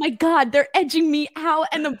like, oh my God, they're edging me out,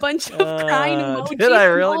 and a bunch of crying emojis. Did I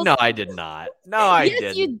really? No, I did not. No, I didn't.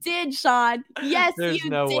 Yes, you did, Sean. Yes, There's you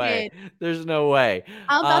no did. Way. There's no way.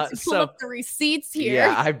 I'm about to pull up the receipts here.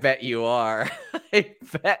 Yeah, I bet you are. I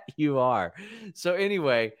bet you are. So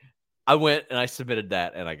anyway, I went and I submitted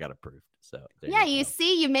that, and I got approved. So yeah, you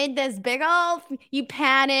see, you made this big old, you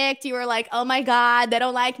panicked. You were like, oh my God, they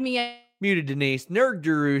don't like me. Muted Denise. Nerd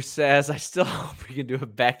Guru says, I still hope we can do a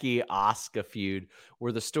Becky Asuka feud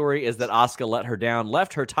where the story is that Asuka let her down,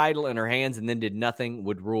 left her title in her hands, and then did nothing,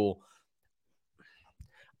 would rule.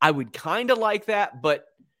 I would kind of like that, but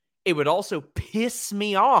it would also piss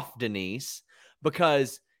me off, Denise,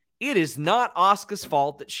 because it is not Asuka's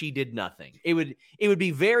fault that she did nothing. It would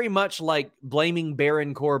be very much like blaming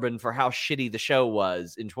Baron Corbin for how shitty the show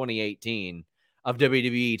was in 2018 of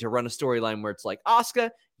WWE to run a storyline where it's like,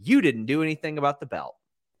 Asuka, you didn't do anything about the belt.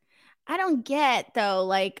 I don't get, though,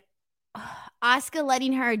 like, Asuka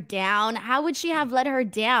letting her down. How would she have let her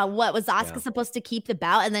down? What, was Asuka supposed to keep the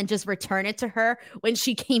belt and then just return it to her when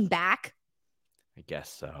she came back? I guess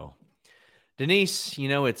so. Denise,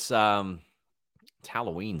 it's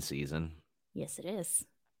Halloween season. Yes, it is.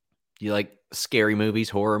 Do you like scary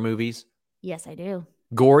movies, horror movies? Yes, I do.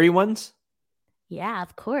 Gory ones? Yeah,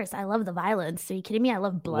 of course. I love the violence. Are you kidding me? I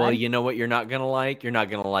love blood. Well, you know what you're not going to like? You're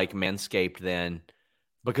not going to like Manscaped then.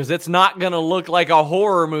 Because it's not going to look like a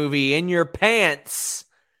horror movie in your pants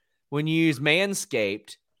when you use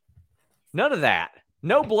Manscaped. None of that.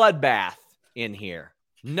 No bloodbath in here.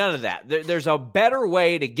 None of that. There's a better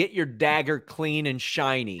way to get your dagger clean and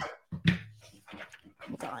shiny.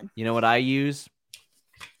 Hold on. You know what I use?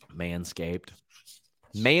 Manscaped.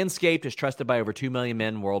 Manscaped is trusted by over 2 million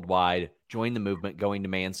men worldwide. Join the movement going to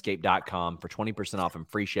manscaped.com for 20% off and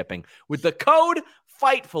free shipping with the code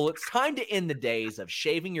FIGHTFUL. It's time to end the days of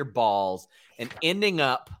shaving your balls and ending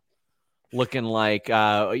up looking like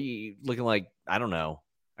I don't know.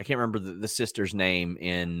 I can't remember the sister's name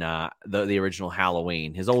in the original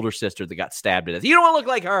Halloween. His older sister that got stabbed to death. You don't want to look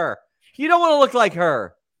like her. You don't want to look like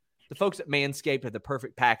her. The folks at Manscaped have the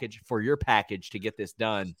perfect package for your package to get this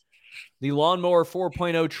done. The Lawnmower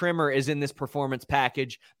 4.0 trimmer is in this performance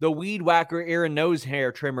package. The Weed Whacker ear and nose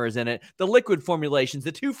hair trimmer is in it. The liquid formulations,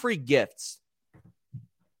 the 2 free gifts.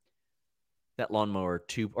 That Lawnmower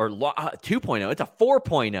 2.0, it's a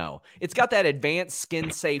 4.0. It's got that advanced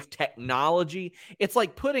skin-safe technology. It's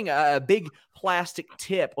like putting a big plastic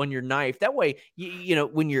tip on your knife. That way, you know,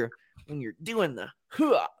 when you're doing the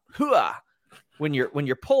hua, when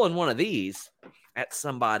you're pulling one of these at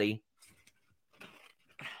somebody,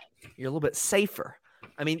 you're a little bit safer.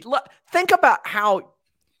 I mean, look, think about how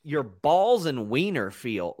your balls and wiener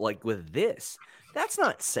feel like with this. That's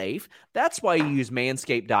not safe. That's why you use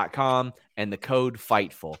manscaped.com and the code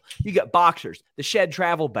FIGHTFUL. You get boxers, the Shed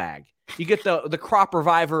travel bag. You get the Crop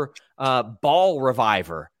Reviver ball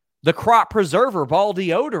reviver, the Crop Preserver ball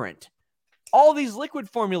deodorant. All these liquid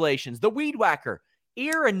formulations, the Weed Whacker,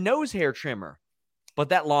 ear and nose hair trimmer. But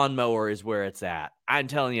that lawnmower is where it's at. I'm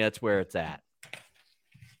telling you, that's where it's at.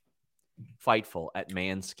 Fightful at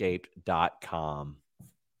manscaped.com.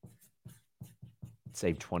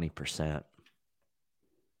 Save 20%.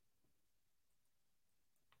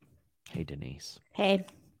 Hey, Denise. Hey.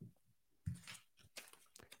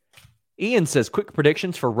 Ian says, quick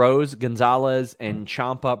predictions for Rose, Gonzalez, and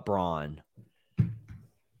Chomp Up Braun.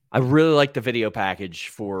 I really liked the video package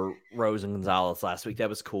for Rose and Gonzalez last week. That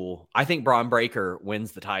was cool. I think Braun Breaker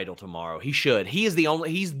wins the title tomorrow. He should. He's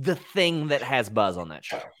the thing that has buzz on that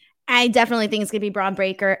show. I definitely think it's going to be Braun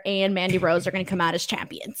Breaker and Mandy Rose are going to come out as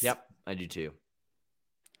champions. Yep, I do too.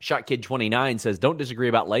 Shot Kid 29 says, don't disagree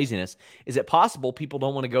about laziness. Is it possible people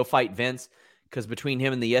don't want to go fight Vince because between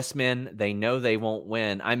him and the Yes Men, they know they won't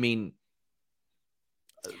win? I mean,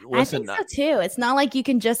 listen, I think so too. It's not like you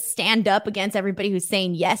can just stand up against everybody who's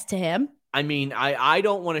saying yes to him. I mean, I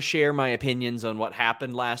don't want to share my opinions on what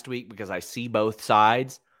happened last week because I see both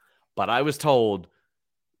sides, but I was told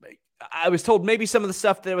maybe some of the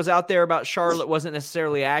stuff that was out there about Charlotte wasn't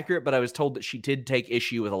necessarily accurate, but I was told that she did take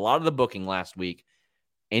issue with a lot of the booking last week,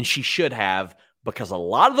 and she should have, because a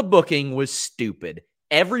lot of the booking was stupid.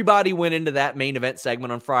 Everybody went into that main event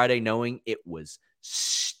segment on Friday knowing it was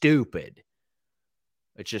stupid.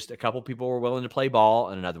 It's just a couple people were willing to play ball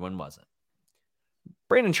and another one wasn't.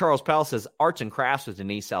 Brandon Charles Powell says, arts and crafts with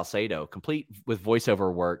Denise Salcedo, complete with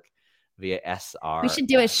voiceover work via SR. We should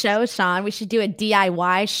do a show, Sean. We should do a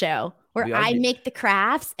DIY show where I make the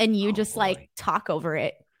crafts and you just like talk over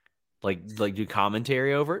it. Like do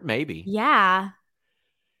commentary over it? Maybe. Yeah.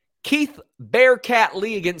 Keith Bearcat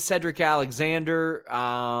Lee against Cedric Alexander.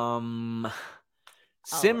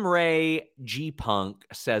 Simray G Punk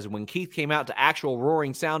says, when Keith came out to actual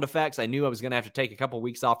roaring sound effects, I knew I was going to have to take a couple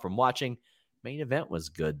weeks off from watching. Main event was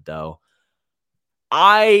good, though.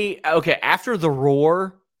 After the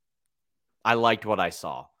roar, I liked what I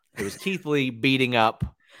saw. It was Keith Lee beating up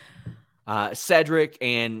Cedric,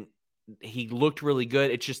 and he looked really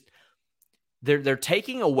good. It's just they're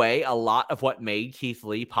taking away a lot of what made Keith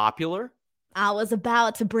Lee popular. I was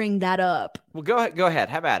about to bring that up. Well, go ahead.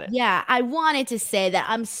 Have at it. Yeah, I wanted to say that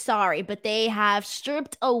I'm sorry, but they have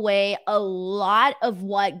stripped away a lot of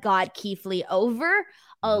what got Keith Lee over,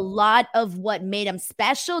 a lot of what made him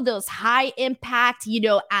special, those high impact,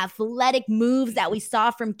 athletic moves that we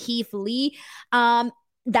saw from Keith Lee,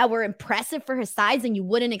 that were impressive for his size, and you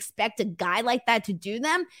wouldn't expect a guy like that to do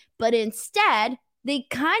them. But instead, they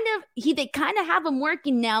kind of have him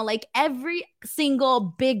working now like every single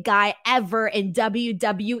big guy ever in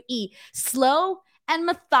WWE. Slow and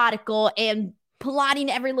methodical and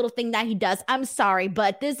plotting every little thing that he does. I'm sorry,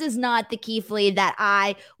 but this is not the Keith Lee that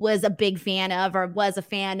I was a big fan of or was a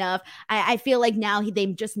fan of. I feel like now they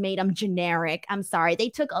just made him generic. I'm sorry. They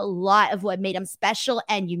took a lot of what made him special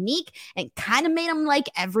and unique and kind of made him like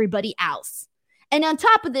everybody else. And on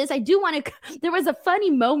top of this, I do want to, there was a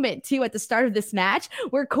funny moment too at the start of this match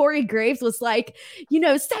where Corey Graves was like,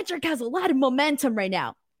 Cedric has a lot of momentum right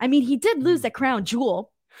now. I mean, he did lose that crown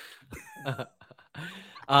jewel.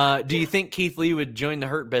 Do you think Keith Lee would join the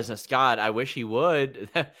Hurt Business? God, I wish he would.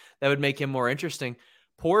 That would make him more interesting.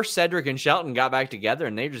 Poor Cedric and Shelton got back together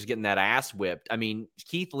and they're just getting that ass whipped. I mean,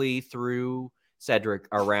 Keith Lee threw Cedric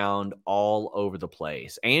around all over the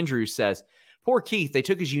place. Andrew says, poor Keith, they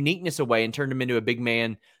took his uniqueness away and turned him into a big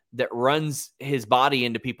man that runs his body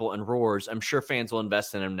into people and roars. I'm sure fans will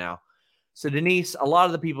invest in him now. So, Denise, a lot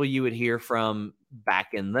of the people you would hear from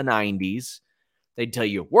back in the 90s, they'd tell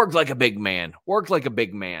you, work like a big man. Work like a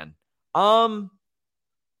big man. I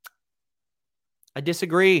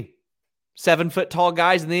disagree. 7-foot tall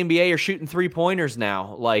guys in the NBA are shooting 3-pointers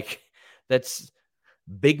now. Like, that's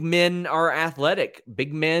big men are athletic.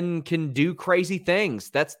 Big men can do crazy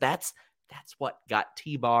things. That's what got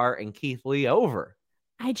T-Bar and Keith Lee over.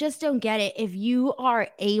 I just don't get it. If you are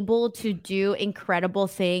able to do incredible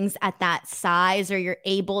things at that size or you're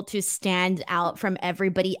able to stand out from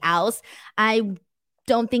everybody else, I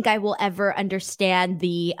don't think I will ever understand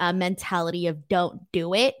the mentality of don't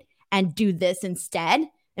do it and do this instead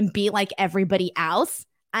and be like everybody else.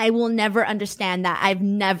 I will never understand that. I've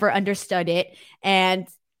never understood it. And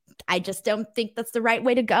I just don't think that's the right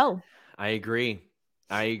way to go. I agree.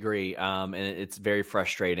 And it's very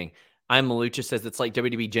frustrating. I'm Malucha says it's like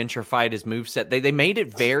WWE gentrified his moveset. They made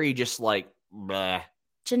it very just like bleh.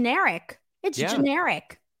 Generic. It's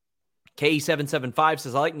generic. KE775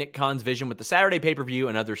 says, I like Nick Khan's vision with the Saturday pay-per-view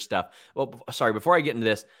and other stuff. Well, sorry, before I get into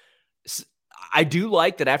this, I do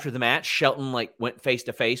like that after the match, Shelton went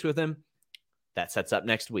face-to-face with him. That sets up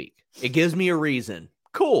next week. It gives me a reason.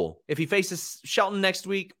 Cool. If he faces Shelton next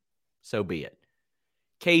week, so be it.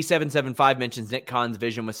 K775 mentions Nick Khan's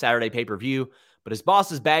vision with Saturday pay-per-view, but his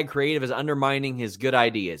boss's bad creative is undermining his good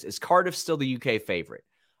ideas. Is Cardiff still the UK favorite?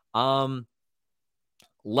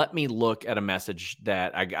 Let me look at a message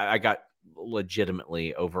that I got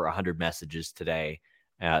legitimately over 100 messages today.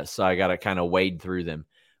 So I got to kind of wade through them.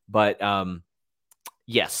 But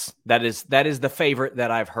yes, that is the favorite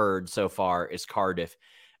that I've heard so far is Cardiff.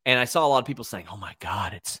 And I saw a lot of people saying, oh my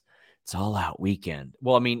God, it's All Out Weekend.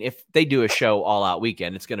 Well, I mean, if they do a show All Out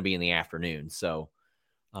Weekend, it's going to be in the afternoon. So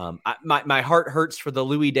my heart hurts for the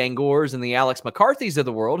Louis Dangors and the Alex McCarthys of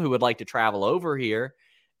the world who would like to travel over here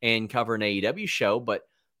and cover an AEW show. But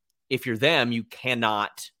if you're them, you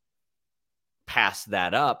cannot pass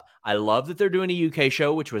that up. I love that they're doing a UK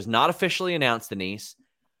show, which was not officially announced, Denise.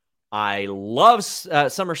 I love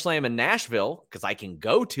SummerSlam in Nashville because I can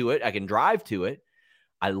go to it. I can drive to it.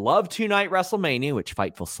 I love 2-night WrestleMania, which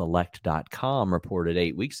FightfulSelect.com reported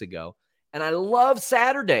 8 weeks ago. And I love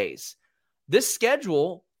Saturdays. This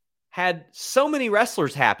schedule had so many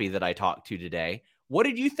wrestlers happy that I talked to today. What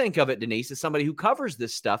did you think of it, Denise, as somebody who covers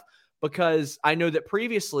this stuff? Because I know that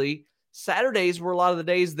previously Saturdays were a lot of the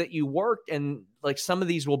days that you worked, and like some of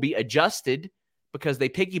these will be adjusted because they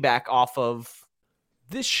piggyback off of.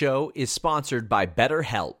 This show is sponsored by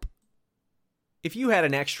BetterHelp. If you had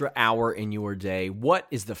an extra hour in your day, what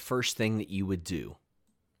is the first thing that you would do?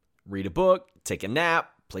 Read a book, take a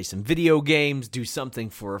nap, play some video games, do something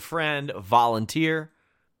for a friend, volunteer.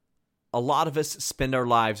 A lot of us spend our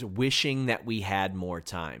lives wishing that we had more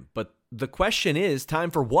time. But the question is,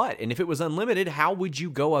 time for what? And if it was unlimited, how would you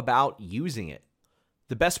go about using it?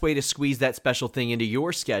 The best way to squeeze that special thing into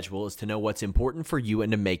your schedule is to know what's important for you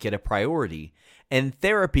and to make it a priority. And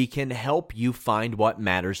therapy can help you find what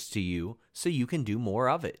matters to you so you can do more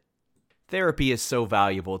of it. Therapy is so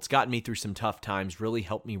valuable. It's gotten me through some tough times, really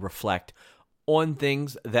helped me reflect on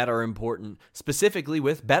things that are important, specifically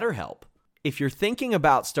with BetterHelp. If you're thinking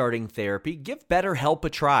about starting therapy, give BetterHelp a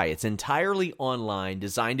try. It's entirely online,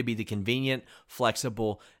 designed to be the convenient,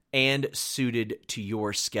 flexible, and suited to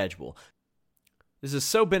your schedule. This is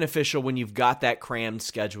so beneficial when you've got that crammed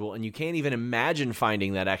schedule and you can't even imagine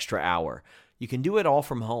finding that extra hour. You can do it all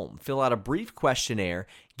from home. Fill out a brief questionnaire,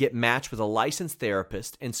 get matched with a licensed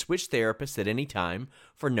therapist, and switch therapists at any time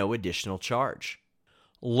for no additional charge.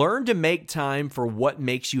 Learn to make time for what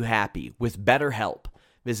makes you happy with BetterHelp.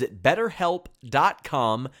 Visit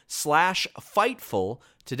BetterHelp.com/Fightful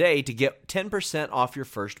today to get 10% off your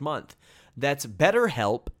first month. That's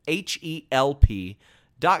BetterHelp,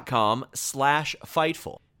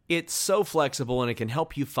 HELP.com/Fightful. It's so flexible and it can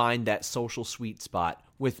help you find that social sweet spot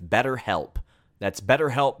with BetterHelp. That's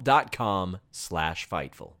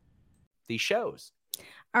BetterHelp.com/Fightful. These shows.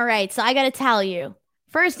 All right, so I got to tell you,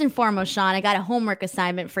 first and foremost, Sean, I got a homework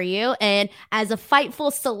assignment for you. And as a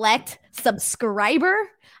Fightful Select subscriber,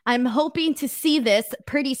 I'm hoping to see this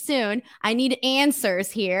pretty soon. I need answers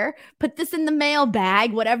here. Put this in the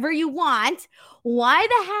mailbag, whatever you want. Why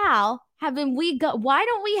the hell why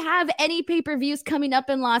don't we have any pay-per-views coming up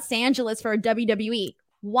in Los Angeles for WWE?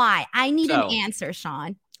 Why? I need an answer,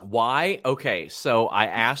 Sean. Why? Okay, so I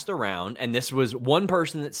asked around, and this was one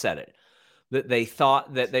person that said it, that they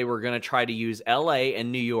thought that they were going to try to use LA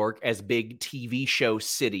and New York as big TV show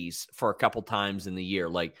cities for a couple times in the year.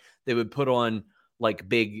 Like they would put on like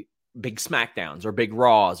big SmackDowns or big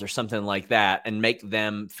Raws or something like that and make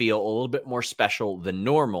them feel a little bit more special than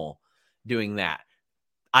normal doing that.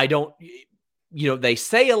 I don't, they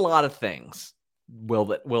say a lot of things.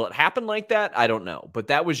 Will it happen like that? I don't know. But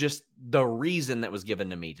that was just the reason that was given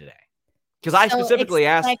to me today. Because I specifically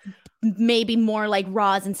asked. Like maybe more like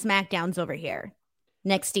Raws and SmackDowns over here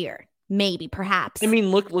next year. Maybe, perhaps. I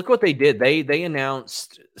mean, look what they did. They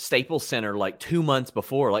announced Staples Center like 2 months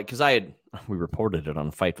before, like, because we reported it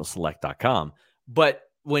on FightfulSelect.com. But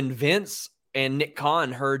when Vince and Nick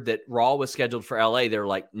Khan heard that Raw was scheduled for LA, they were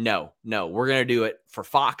like, no, we're going to do it for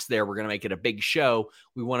Fox there. We're going to make it a big show.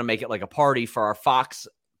 We want to make it like a party for our Fox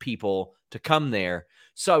people to come there.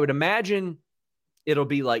 So I would imagine it'll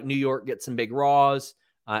be like New York gets some big Raws,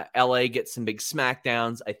 LA gets some big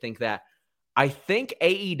SmackDowns. I think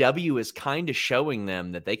AEW is kind of showing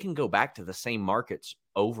them that they can go back to the same markets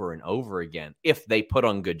over and over again if they put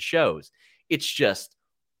on good shows. It's just,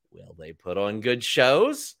 will they put on good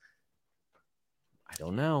shows? I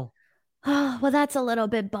don't know. Oh, well, that's a little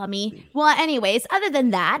bit bummy. Well, anyways, other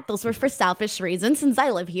than that, those were for selfish reasons since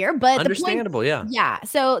I live here. But understandable, yeah. Yeah.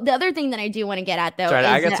 So the other thing that I do want to get at, though, sorry,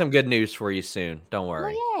 I got some good news for you soon. Don't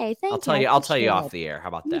worry. Oh, yay! Thank you. I'll tell you off the air. How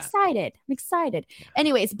about that? I'm excited. Yeah.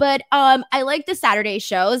 Anyways, but I like the Saturday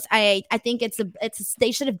shows. I think they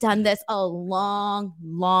should have done this a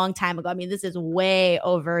long time ago. I mean, this is way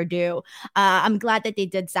overdue. I'm glad that they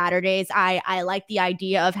did Saturdays. I like the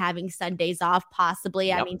idea of having Sundays off, possibly.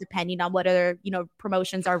 Yep. I mean, depending on what other,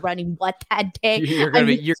 promotions are running what that day. You're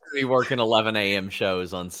gonna be working 11 a.m.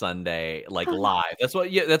 shows on Sunday, like live. That's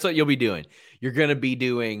what you'll be doing. You're gonna be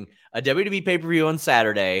doing a WWE pay-per-view on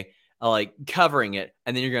Saturday, like covering it,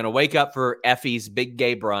 and then you're gonna wake up for Effie's big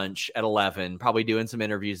gay brunch at 11, probably doing some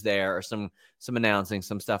interviews there or some announcing,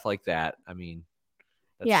 some stuff like that. I mean,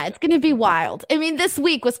 yeah, it's going to be wild. I mean, this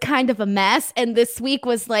week was kind of a mess. And this week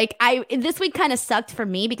was like, this week kind of sucked for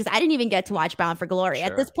me because I didn't even get to watch Bound for Glory. Sure.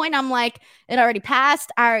 At this point, I'm like, it already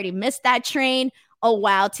passed. I already missed that train. Oh,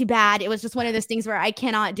 wow, too bad. It was just one of those things where I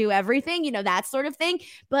cannot do everything, that sort of thing.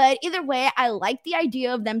 But either way, I like the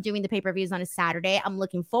idea of them doing the pay-per-views on a Saturday. I'm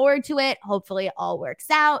looking forward to it. Hopefully it all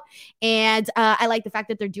works out. And I like the fact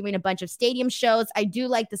that they're doing a bunch of stadium shows. I do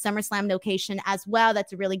like the SummerSlam location as well.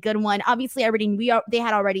 That's a really good one. Obviously, they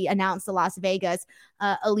had already announced the Las Vegas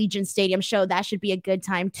Allegiant Stadium show. That should be a good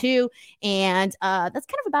time too. And that's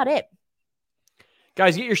kind of about it.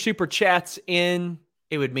 Guys, get your super chats in.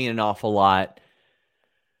 It would mean an awful lot.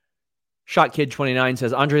 ShotKid29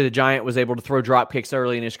 says, Andre the Giant was able to throw drop kicks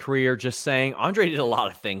early in his career. Just saying, Andre did a lot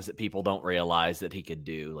of things that people don't realize that he could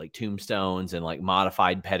do, like tombstones and like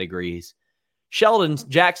modified pedigrees. Sheldon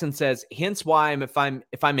Jackson says, hence why if I'm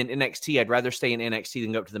in NXT, I'd rather stay in NXT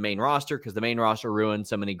than go up to the main roster because the main roster ruined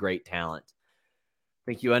so many great talent. I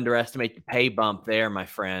think you underestimate the pay bump there, my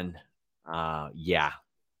friend. Yeah.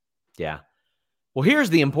 Well, here's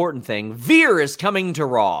the important thing. Veer is coming to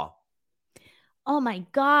Raw. Oh, my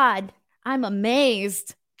God. I'm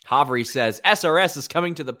amazed. Havri says, SRS is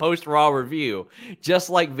coming to the post-Raw review,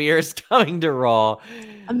 just like Veer is coming to Raw.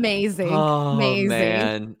 Amazing. Oh, amazing.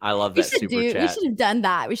 Man. I love that super chat. We should have done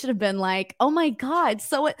that. We should have been like, oh, my God.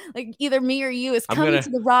 So like either me or you is coming to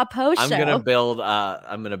the Raw post show. I'm going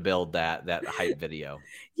to build that hype video.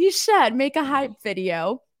 You should make a hype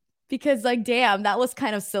video because like, damn, that was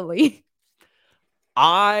kind of silly.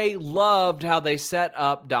 I loved how they set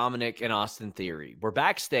up Dominic and Austin Theory. We're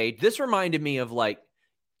backstage. This reminded me of like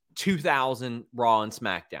 2000 Raw and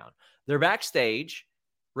SmackDown. They're backstage.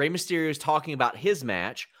 Rey Mysterio is talking about his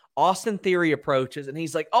match. Austin Theory approaches and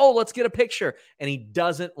he's like, oh, let's get a picture. And he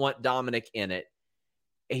doesn't want Dominic in it.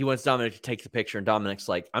 He wants Dominic to take the picture. And Dominic's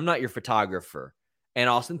like, I'm not your photographer. And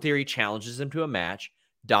Austin Theory challenges him to a match.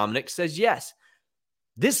 Dominic says yes.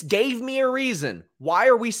 This gave me a reason. Why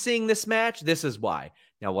are we seeing this match? This is why.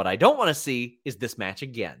 Now, what I don't want to see is this match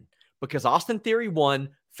again because Austin Theory won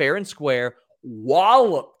fair and square,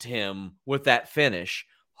 walloped him with that finish.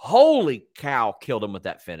 Holy cow, killed him with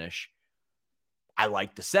that finish. I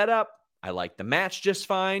like the setup. I like the match just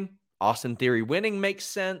fine. Austin Theory winning makes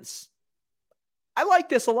sense. I like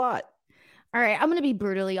this a lot. All right, I'm going to be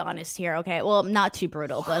brutally honest here, okay? Well, not too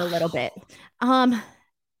brutal, but a little bit.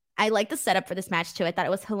 I like the setup for this match too. I thought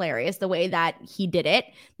it was hilarious the way that he did it,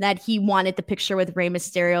 that he wanted the picture with Rey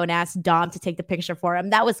Mysterio and asked Dom to take the picture for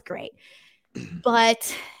him. That was great.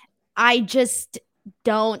 But I just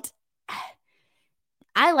don't.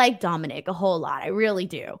 I like Dominic a whole lot. I really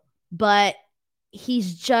do. But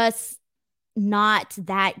he's just not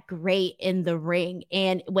that great in the ring.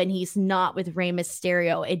 And when he's not with Rey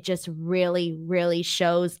Mysterio, it just really, really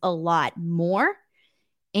shows a lot more.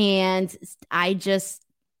 And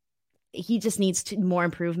he just needs more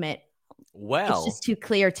improvement. Well, it's just too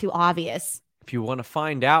clear, too obvious. If you want to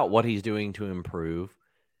find out what he's doing to improve,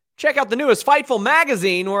 check out the newest Fightful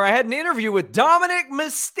magazine where I had an interview with Dominic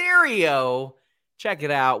Mysterio. Check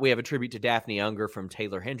it out. We have a tribute to Daphne Unger from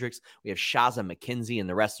Taylor Hendricks. We have Shaza McKenzie in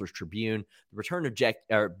the Wrestlers Tribune, the return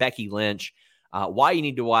of Becky Lynch, why you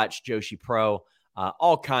need to watch Joshi Pro,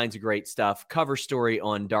 all kinds of great stuff. Cover story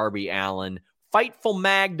on Darby Allin.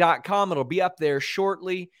 FightfulMag.com. It'll be up there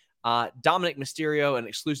shortly. Dominic Mysterio, an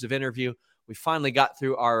exclusive interview. We finally got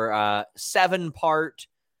through our 7-part,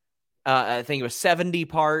 I think it was 70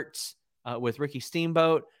 parts with Ricky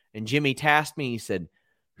Steamboat. And Jimmy tasked me. He said,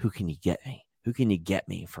 who can you get me? Who can you get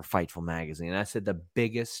me for Fightful Magazine? And I said, the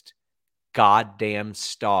biggest goddamn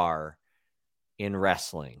star in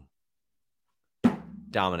wrestling,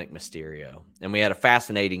 Dominic Mysterio. And we had a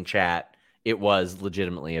fascinating chat. It was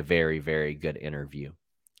legitimately a very, very good interview.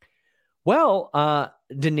 Well,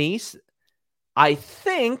 Denise, I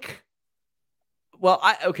think,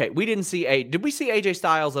 we didn't see did we see AJ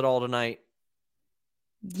Styles at all tonight?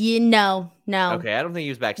 No. Okay, I don't think he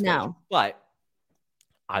was backstage. No. But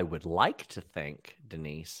I would like to think,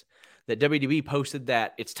 Denise, that WWE posted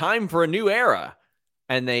that it's time for a new era.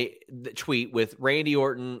 And the tweet with Randy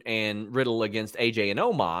Orton and Riddle against AJ and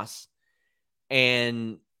Omos.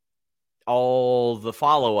 And all the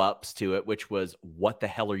follow-ups to it, which was, what the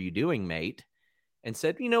hell are you doing, mate? And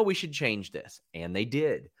said, we should change this. And they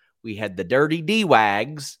did. We had the Dirty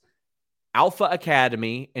D-Wags Alpha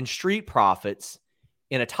Academy and Street Profits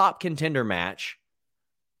in a top contender match.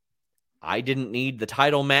 I didn't need the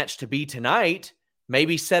title match to be tonight.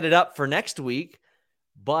 Maybe set it up for next week.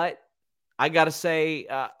 But I got to say,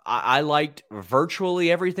 I liked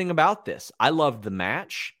virtually everything about this. I loved the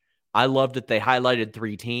match. I loved that they highlighted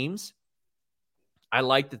 3 teams. I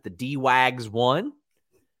liked that the D-Wags won.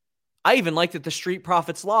 I even liked that the Street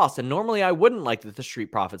Profits lost. And normally I wouldn't like that the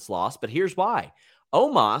Street Profits lost, but here's why.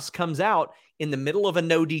 Omos comes out in the middle of a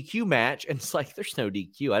no DQ match, and it's like, there's no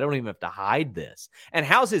DQ. I don't even have to hide this. And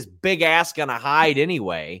how's his big ass going to hide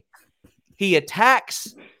anyway? He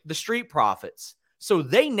attacks the Street Profits. So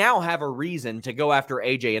they now have a reason to go after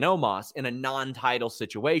AJ and Omos in a non-title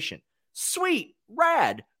situation. Sweet,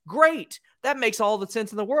 rad, great. That makes all the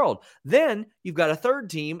sense in the world. Then you've got a third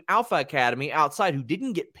team, Alpha Academy, outside who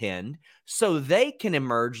didn't get pinned, so they can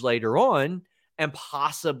emerge later on and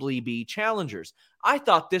possibly be challengers. I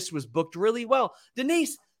thought this was booked really well.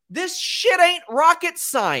 Denise, this shit ain't rocket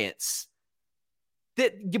science.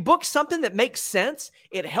 That you book something that makes sense.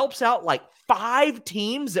 It helps out like 5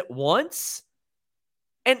 teams at once,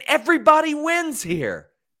 and everybody wins here.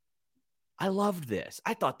 I loved this.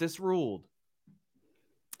 I thought this ruled.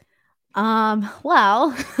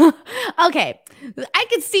 Well, okay. I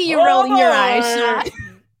could see you rolling your eyes, Sean.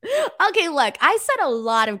 Okay, look, I said a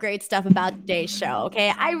lot of great stuff about today's show,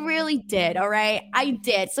 okay? I really did, all right? I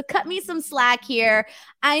did. So cut me some slack here.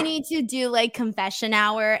 I need to do like confession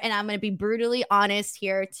hour, and I'm going to be brutally honest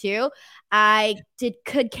here too.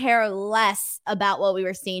 Could care less about what we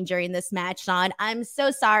were seeing during this match, Sean. I'm so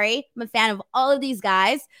sorry. I'm a fan of all of these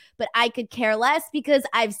guys, but I could care less because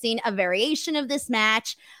I've seen a variation of this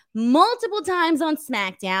match multiple times on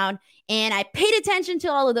SmackDown, and I paid attention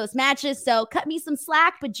to all of those matches, so cut me some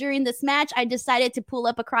slack. But during this match, I decided to pull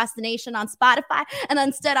up Across the Nation on Spotify, and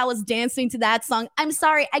instead I was dancing to that song. I'm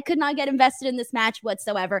sorry, I could not get invested in this match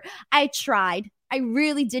whatsoever. I tried. I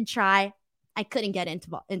really did try. I couldn't get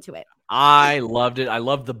into it. I loved it. I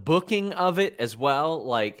loved the booking of it as well.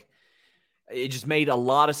 Like, it just made a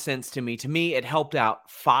lot of sense to me. To me, it helped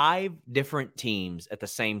out 5 different teams at the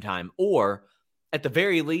same time, or at the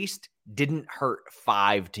very least, didn't hurt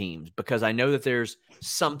 5 teams, because I know that there's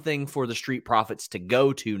something for the Street Profits to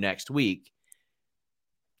go to next week.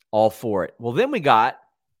 All for it. Well, then we got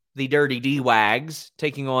the Dirty D-Wags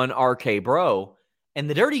taking on RK Bro, and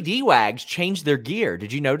the Dirty D-Wags changed their gear.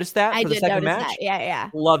 Did you notice that for the second match? That. Yeah.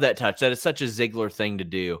 Love that touch. That is such a Ziggler thing to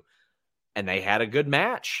do. And they had a good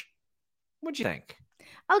match. What'd you think?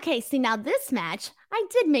 Okay, see, now this match, I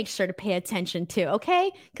did make sure to pay attention to, okay?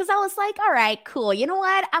 Because I was like, all right, cool. You know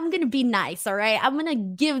what? I'm going to be nice, all right? I'm going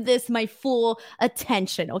to give this my full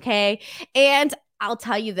attention, okay? And I'll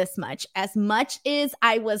tell you this much. As much as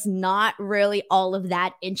I was not really all of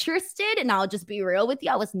that interested, and I'll just be real with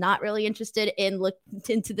you, I was not really interested in looking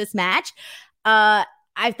into this match. I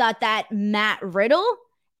thought that Matt Riddle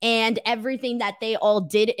and everything that they all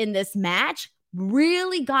did in this match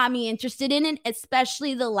really got me interested in it,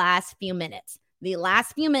 especially the last few minutes. The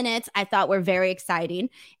last few minutes I thought were very exciting,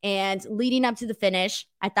 and leading up to the finish,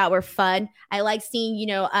 I thought were fun. I like seeing,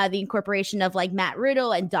 the incorporation of like Matt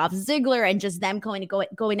Riddle and Dolph Ziggler and just them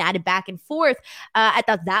going at it back and forth. I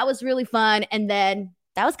thought that was really fun. And then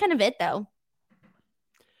that was kind of it though.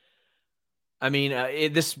 I mean,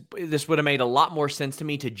 this would have made a lot more sense to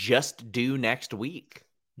me to just do next week.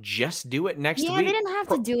 Just do it next week. Yeah, they didn't have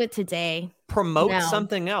to do it today. Promote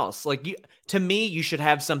something else. Like, to me, you should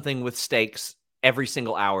have something with stakes every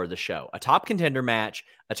single hour of the show. A top contender match,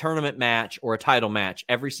 a tournament match, or a title match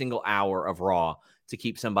every single hour of Raw to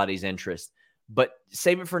keep somebody's interest. But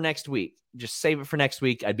save it for next week. Just save it for next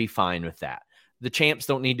week. I'd be fine with that. The champs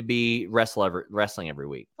don't need to be wrestling every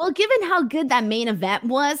week. Well, given how good that main event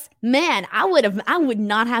was, man, I would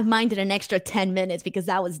not have minded an extra 10 minutes because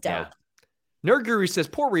that was dope. Yeah. Nerd Guru says,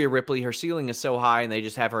 poor Rhea Ripley, her ceiling is so high and they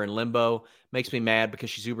just have her in limbo. Makes me mad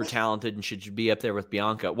because she's uber talented and should be up there with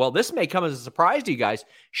Bianca. Well, this may come as a surprise to you guys.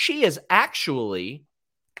 She is actually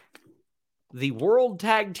the World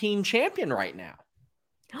Tag Team Champion right now.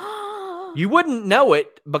 You wouldn't know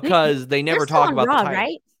it because they never talk about Raw, the title.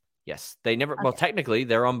 Right? Yes, they never. Okay. Well, technically,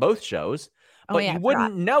 they're on both shows, but you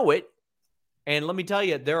wouldn't know it. And let me tell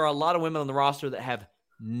you, there are a lot of women on the roster that have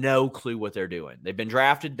no clue what they're doing. They've been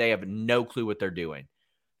drafted. They have no clue what they're doing.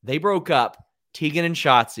 They broke up Tegan and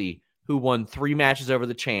Shotzi, who won 3 matches over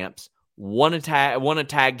the champs, won a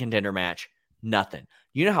tag contender match, nothing.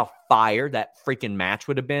 You know how fire that freaking match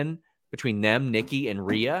would have been between them, Nikki and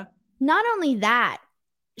Rhea? Not only that,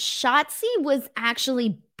 Shotzi was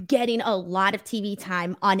actually getting a lot of TV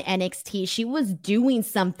time on NXT. She was doing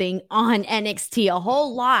something on NXT, a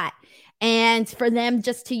whole lot. And for them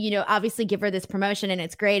just to, obviously give her this promotion and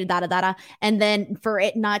it's great, and then for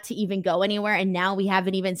it not to even go anywhere. And now we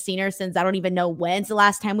haven't even seen her since I don't even know when's the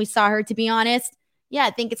last time we saw her, to be honest. Yeah,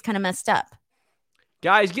 I think it's kind of messed up.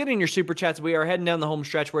 Guys, get in your super chats. We are heading down the home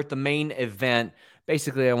stretch. We're at the main event.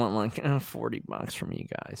 Basically, I want like $40 from you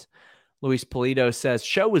guys. Luis Polito says,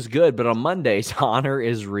 show was good, but on Mondays, honor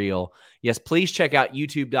is real. Yes, please check out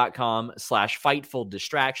youtube.com/Fightful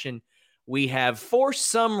Distraction. We have, for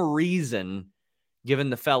some reason,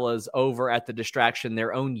 given the fellas over at the Distraction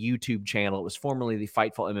their own YouTube channel. It was formerly the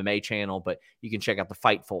Fightful MMA channel, but you can check out the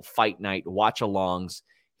Fightful Fight Night watch-alongs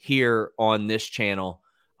here on this channel.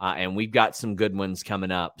 And we've got some good ones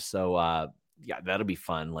coming up. So, yeah, that'll be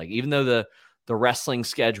fun. Like, even though the wrestling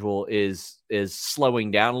schedule is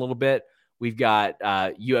slowing down a little bit, we've got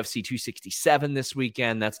UFC 267 this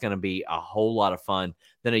weekend. That's going to be a whole lot of fun.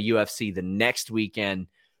 Then a UFC the next weekend.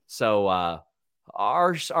 So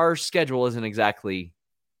our schedule isn't exactly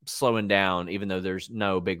slowing down, even though there's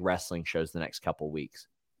no big wrestling shows the next couple weeks.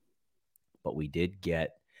 But we did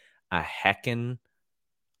get a heckin'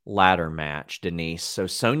 ladder match, Denise. So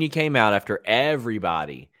Sonya came out after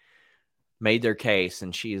everybody made their case,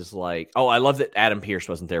 and she's like, oh, I love that Adam Pearce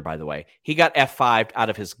wasn't there, by the way. He got F5'd out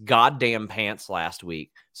of his goddamn pants last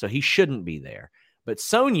week, so he shouldn't be there. But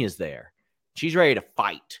Sonya's there. She's ready to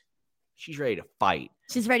fight. She's ready to fight.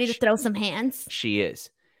 She's ready to throw some hands. She is.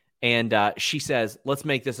 And she says, let's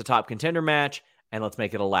make this a top contender match, and let's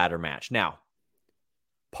make it a ladder match. Now,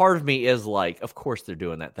 part of me is like, of course they're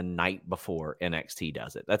doing that the night before NXT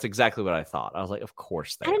does it. That's exactly what I thought. I was like, of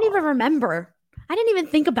course they I didn't even remember. I didn't even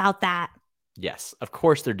think about that. Yes, of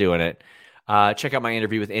course they're doing it. Check out my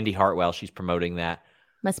interview with Indy Hartwell. She's promoting that.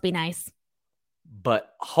 Must be nice.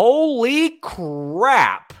 But holy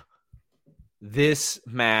crap, this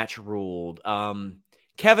match ruled.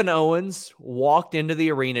 Kevin Owens walked into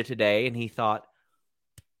the arena today and he thought,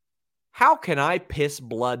 how can I piss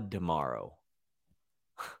blood tomorrow?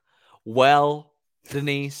 Well,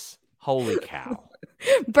 Denise, holy cow.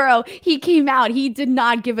 Bro, he came out. He did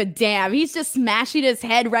not give a damn. He's just smashing his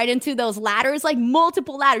head right into those ladders, like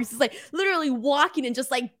multiple ladders. He's like literally walking and just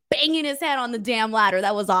like banging his head on the damn ladder.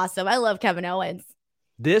 That was awesome. I love Kevin Owens.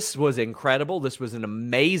 This was incredible. This was an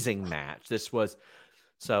amazing match.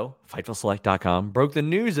 So FightfulSelect.com broke the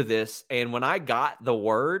news of this. And when I got the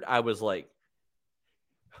word, I was like,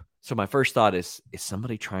 so my first thought is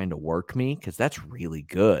somebody trying to work me? Because that's really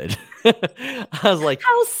good. I was like,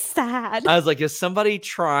 how sad. I was like, is somebody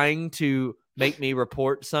trying to make me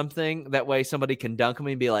report something? That way somebody can dunk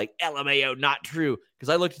me and be like, LMAO, not true. Because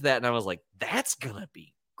I looked at that and I was like, that's going to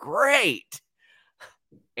be great.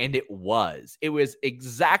 And it was. It was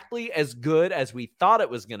exactly as good as we thought it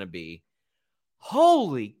was going to be.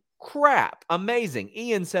 Holy crap. Amazing.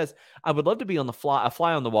 Ian says, I would love to be on a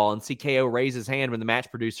fly on the wall and see KO raise his hand when the match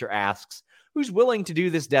producer asks, who's willing to do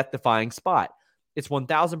this death-defying spot? It's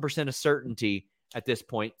 1,000% a certainty at this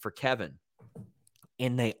point for Kevin.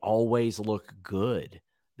 And they always look good.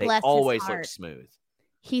 They always look smooth.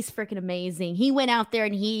 He's freaking amazing. He went out there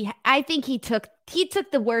and I think he took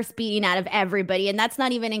the worst beating out of everybody. And that's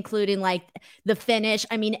not even including like the finish.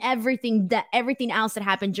 I mean, everything else that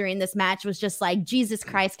happened during this match was just like, Jesus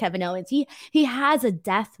Christ, Kevin Owens. He has a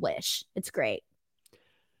death wish. It's great.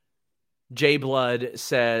 J Blood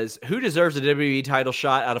says, who deserves a WWE title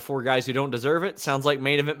shot out of 4 guys who don't deserve it? Sounds like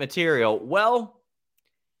main event material. Well,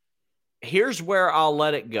 here's where I'll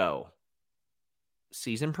let it go.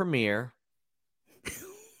 Season premiere.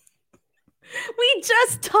 We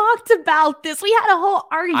just talked about this. We had a whole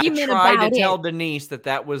argument about it. I tried to tell Denise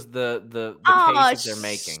that was the case that they're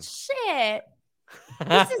making. Shit.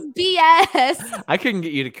 This is BS. I couldn't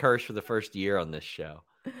get you to curse for the first year on this show.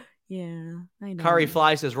 Yeah, I know. Kari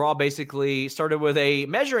Fly says Raw basically started with a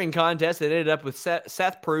measuring contest that ended up with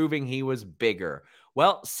Seth proving he was bigger.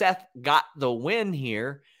 Well, Seth got the win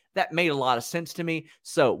here. That made a lot of sense to me.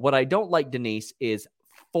 So what I don't like, Denise, is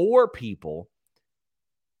 4 people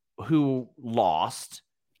who lost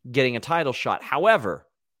getting a title shot. However,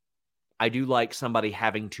 I do like somebody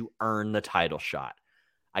having to earn the title shot.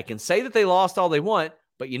 I can say that they lost all they want,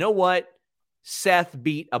 but you know what? Seth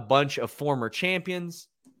beat a bunch of former champions.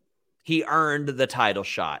 He earned the title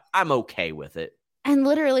shot. I'm okay with it. And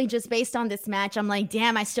literally just based on this match, I'm like,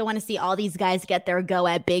 damn, I still want to see all these guys get their go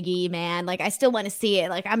at Big E, man. Like, I still want to see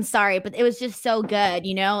it. Like, I'm sorry, but it was just so good,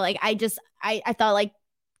 you know? Like, I thought, like,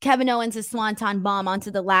 Kevin Owens' swanton bomb onto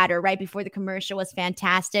the ladder right before the commercial was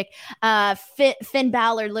fantastic. Finn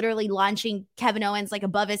Balor literally launching Kevin Owens like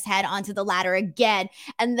above his head onto the ladder again.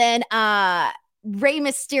 And then Rey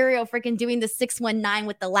Mysterio freaking doing the 619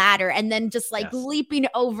 with the ladder and then just like leaping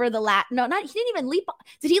over the ladder. No, he didn't even leap.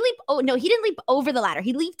 Did he leap? Oh, no, he didn't leap over the ladder.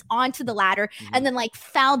 He leaped onto the ladder and then like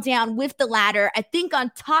fell down with the ladder. I think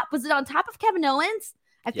on top, was it on top of Kevin Owens?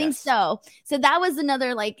 I think so. So that was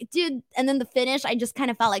another like, dude. And then the finish, I just kind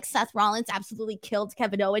of felt like Seth Rollins absolutely killed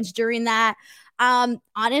Kevin Owens during that.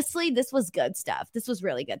 Honestly, this was good stuff. This was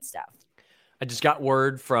really good stuff. I just got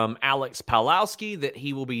word from Alex Pawlowski that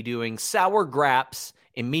he will be doing Sour Graps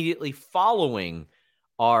immediately following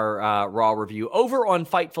our Raw review over on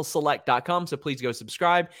FightfulSelect.com. So please go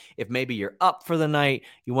subscribe. If maybe you're up for the night,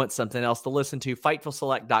 you want something else to listen to,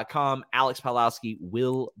 FightfulSelect.com. Alex Pawlowski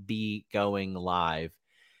will be going live.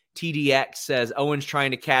 TDX says Owens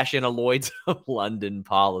trying to cash in a Lloyd's of London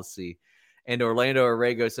policy. And Orlando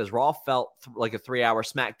Orrego says Raw felt like a 3-hour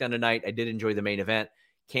SmackDown tonight. I did enjoy the main event.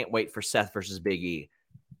 Can't wait for Seth versus Big E.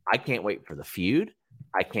 I can't wait for the feud.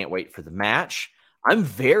 I can't wait for the match. I'm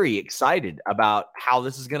very excited about how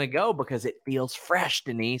this is going to go because it feels fresh,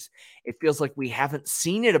 Denise. It feels like we haven't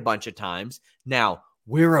seen it a bunch of times. Now,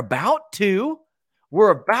 we're about to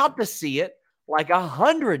see it like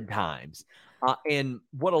 100 times. And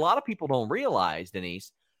what a lot of people don't realize,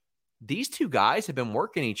 Denise, these two guys have been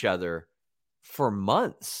working each other for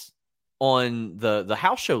months on the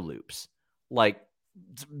house show loops. Like,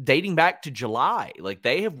 dating back to July, like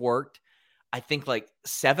they have worked, I think like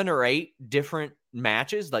 7 or 8 different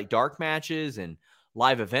matches, like dark matches and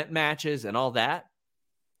live event matches and all that.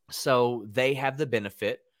 So they have the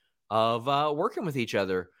benefit of working with each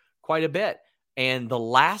other quite a bit. And the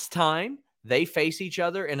last time they face each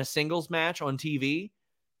other in a singles match on TV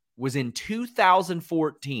was in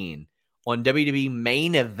 2014 on WWE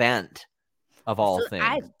Main Event of all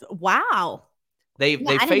things. Wow. I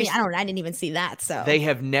didn't even see that. So they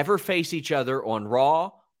have never faced each other on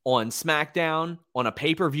Raw, on SmackDown, on a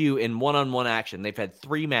pay-per-view in one-on-one action. They've had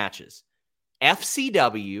 3 matches.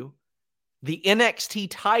 FCW, the NXT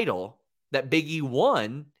title that Big E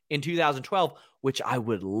won in 2012, which I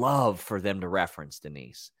would love for them to reference,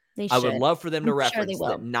 Denise. I would love for them to reference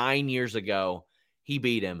that 9 years ago he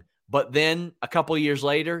beat him. But then a couple years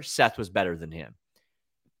later, Seth was better than him.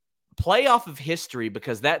 Play off of history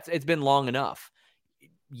because it's been long enough.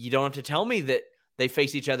 You don't have to tell me that they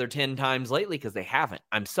face each other 10 times lately because they haven't.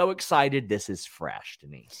 I'm so excited. This is fresh,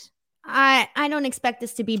 Denise. I don't expect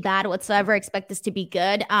this to be bad whatsoever. I expect this to be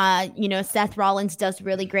good. Seth Rollins does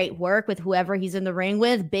really great work with whoever he's in the ring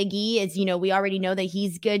with. Big E is, we already know that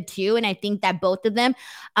he's good too. And I think that both of them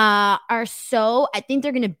I think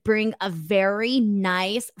they're going to bring a very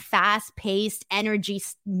nice, fast-paced,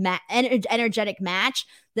 energetic match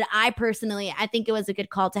that I think it was a good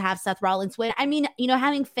call to have Seth Rollins win. I mean,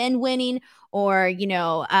 having Finn winning or, Rey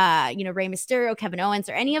Mysterio, Kevin Owens,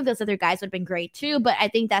 or any of those other guys would have been great too. But I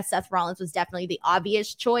think that Seth Rollins was definitely the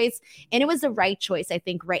obvious choice. And it was the right choice, I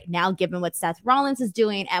think, right now, given what Seth Rollins is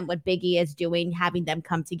doing and what Big E is doing, having them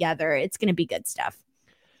come together. It's going to be good stuff.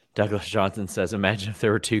 Douglas Johnson says, imagine if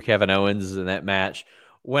there were 2 Kevin Owens in that match.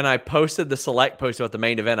 When I posted the select post about the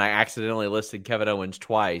main event, I accidentally listed Kevin Owens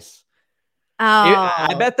twice. Oh.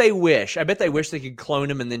 I bet they wish they could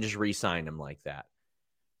clone him and then just re-sign him like that.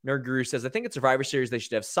 Nerd Guru says, I think at Survivor Series, they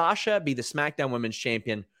should have Sasha be the SmackDown Women's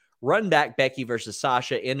Champion, run back Becky versus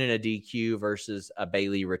Sasha in a DQ versus a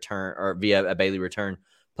Bayley return or via a Bayley return.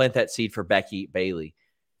 Plant that seed for Becky Bayley.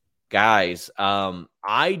 Guys,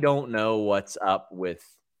 I don't know what's up with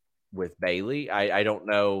Bayley. I don't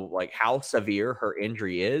know like how severe her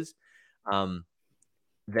injury is.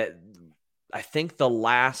 That I think the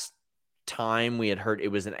last time we had heard it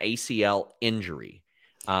was an ACL injury,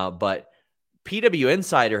 but PW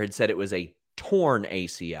Insider had said it was a torn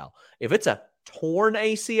ACL. If it's a torn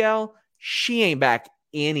ACL, she ain't back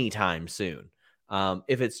anytime soon.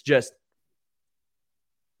 If it's just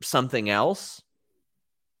something else,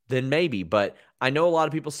 then maybe. But I know a lot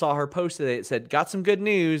of people saw her post today. It said, got some good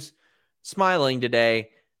news, smiling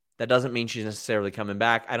today. That doesn't mean she's necessarily coming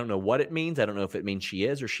back. I don't know what it means. I don't know if it means she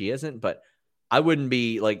is or she isn't, but I wouldn't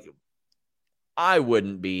be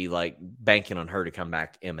banking on her to come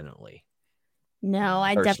back imminently. No,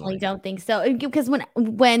 I definitely don't think so. Because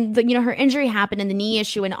when her injury happened and the knee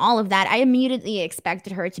issue and all of that, I immediately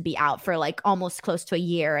expected her to be out for like almost close to a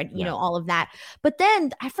year and all of that. But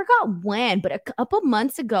then I forgot when, but a couple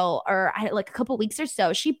months ago or like a couple weeks or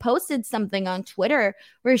so, she posted something on Twitter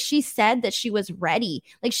where she said that she was ready.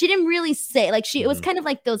 Like she didn't really say it was kind of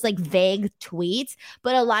like those like vague tweets,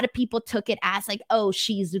 but a lot of people took it as like, oh,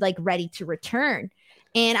 she's like ready to return.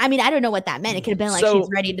 And I mean, I don't know what that meant. It could have been like she's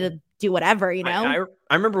ready to do whatever, I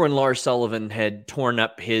remember when Lars Sullivan had torn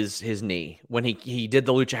up his knee when he did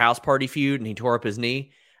the Lucha House Party feud and he tore up his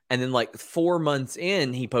knee. And then like 4 months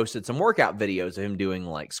in, he posted some workout videos of him doing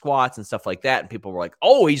like squats and stuff like that. And people were like,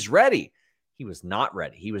 oh, he's ready. He was not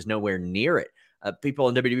ready. He was nowhere near it. People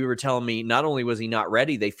in WWE were telling me not only was he not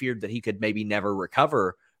ready, they feared that he could maybe never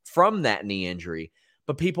recover from that knee injury.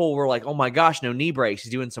 But people were like, oh my gosh, no knee brace.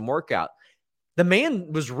 He's doing some workout. The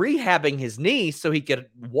man was rehabbing his knee so he could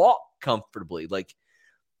walk comfortably. Like,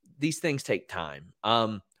 these things take time.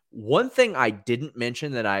 One thing I didn't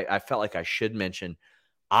mention that I felt like I should mention,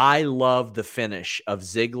 I love the finish of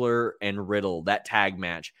Ziggler and Riddle, that tag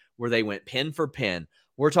match where they went pin for pin.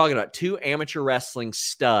 We're talking about two amateur wrestling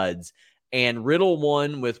studs, and Riddle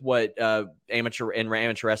won with what amateur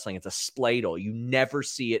wrestling, it's a spladle. You never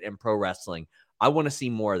see it in pro wrestling. I want to see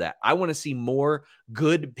more of that. I want to see more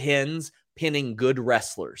good pins pinning good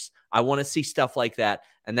wrestlers. I want to see stuff like that,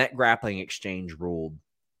 and that grappling exchange ruled.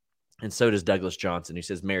 And so does Douglas Johnson, who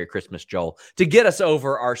says, Merry Christmas, Joel, to get us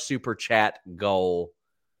over our super chat goal.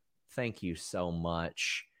 Thank you so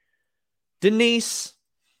much. Denise.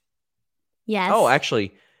 Yes. Oh,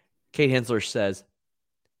 actually, Kate Hensler says,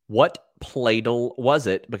 what Pladle was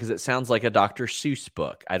it? Because it sounds like a Dr. Seuss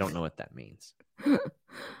book. I don't know what that means.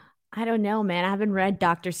 I don't know, man. I haven't read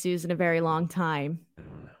Dr. Seuss in a very long time. I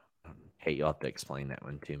don't know. Hey, you'll have to explain that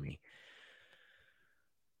one to me.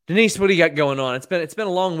 Denise, what do you got going on? It's been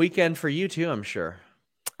a long weekend for you too, I'm sure.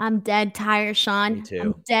 I'm dead tired, Sean. Me too.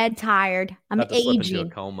 I'm dead tired. I'm aging. Slip into a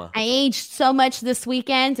coma. I aged so much this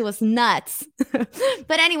weekend. It was nuts.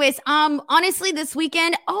 But anyways, honestly, this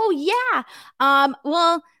weekend,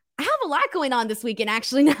 well, I have a lot going on this weekend,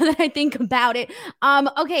 actually, now that I think about it.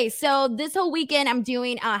 Okay, so this whole weekend, I'm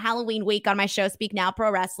doing Halloween week on my show, Speak Now Pro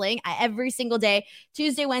Wrestling. Every single day,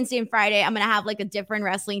 Tuesday, Wednesday, and Friday, I'm going to have like a different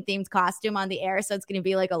wrestling-themed costume on the air, so it's going to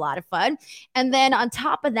be like a lot of fun. And then on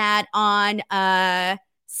top of that, on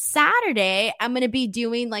Saturday, I'm going to be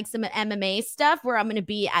doing like some MMA stuff where I'm going to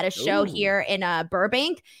be at a show here in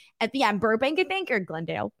Burbank. Burbank, I think, or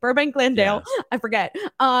Glendale. Glendale. Yeah. I forget.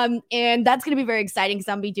 And that's going to be very exciting because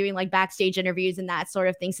I'm going to be doing like backstage interviews and that sort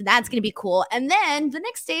of thing. So that's going to be cool. And then the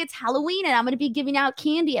next day it's Halloween and I'm going to be giving out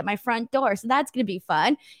candy at my front door. So that's going to be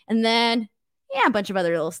fun. And then, a bunch of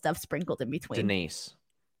other little stuff sprinkled in between. Denise.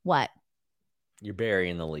 What? You're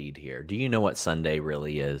burying the lead here. Do you know what Sunday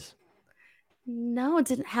really is? No,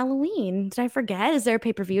 it's Halloween. Did I forget? Is there a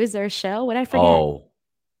pay-per-view? Is there a show? What did I forget?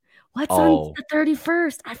 What's on the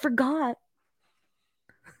 31st? I forgot.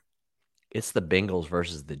 It's the Bengals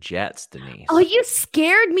versus the Jets, Denise. Oh, you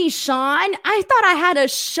scared me, Sean. I thought I had a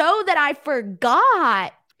show that I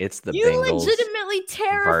forgot. It's the Bengals. You legitimately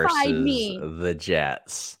terrified me. The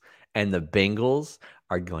Jets. And the Bengals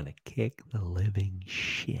are going to kick the living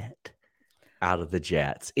shit out of the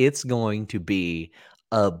Jets. It's going to be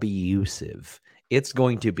abusive. It's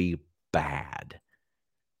going to be bad.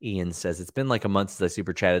 Ian says, it's been like a month since I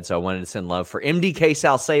super chatted, so I wanted to send love for MDK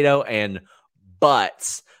Salcedo and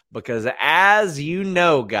Butts, because as you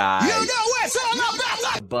know, guys, it's all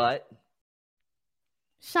about butt.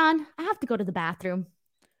 Sean, I have to go to the bathroom.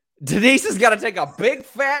 Denise has got to take a big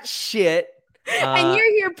fat shit. And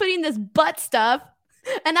you're here putting this butt stuff,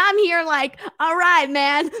 and I'm here like, all right,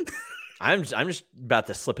 man. I'm just about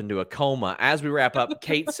to slip into a coma. As we wrap up,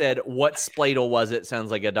 Kate said, what spladle was it?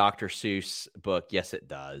 Sounds like a Dr. Seuss book. Yes, it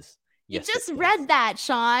does. Yes, you just read that,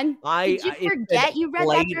 Sean. Did you forget? You read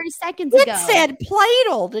that 30 seconds ago. It said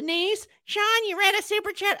pladle, Denise. Sean, you read a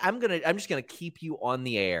super chat. I'm just gonna keep you on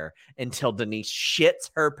the air until Denise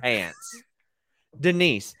shits her pants.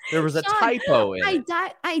 Denise, there was a typo in it.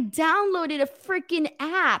 I downloaded a freaking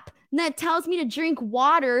app that tells me to drink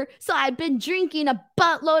water. So I've been drinking a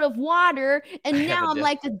buttload of water, and now I'm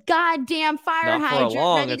like a goddamn fire hydrant. For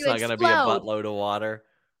long, it's not going to be a buttload of water.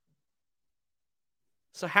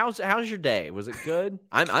 So how's your day? Was it good?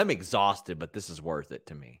 I'm exhausted, but this is worth it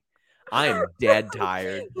to me. I am dead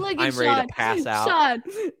tired. I'm ready to pass out.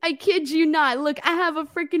 Sean, I kid you not. Look, I have a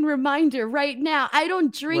freaking reminder right now. I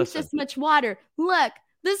don't drink this much water. Look,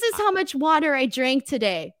 this is how much water I drank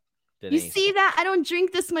today. Denise, you see that? I don't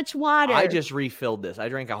drink this much water. I just refilled this. I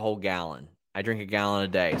drank a whole gallon. I drink a gallon a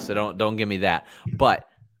day, so don't give me that. But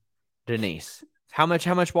Denise, how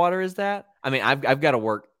much water is that? I mean, I've got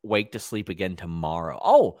to wake to sleep again tomorrow.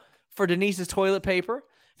 Oh, for Denise's toilet paper.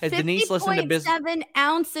 Has Denise listened to 7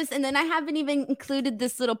 ounces, and then I haven't even included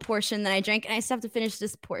this little portion that I drank, and I still have to finish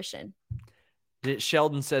this portion.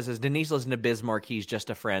 Sheldon says, has Denise listened to Biz Marquis' Just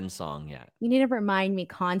a Friend song yet? You need to remind me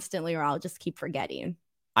constantly, or I'll just keep forgetting.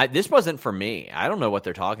 This wasn't for me. I don't know what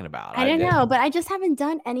they're talking about. I don't know, but I just haven't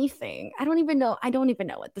done anything. I don't even know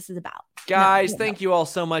what this is about. Guys, thank you all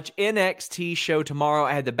so much. NXT show tomorrow.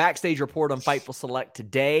 I had the backstage report on Fightful Select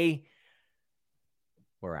today.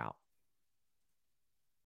 We're out.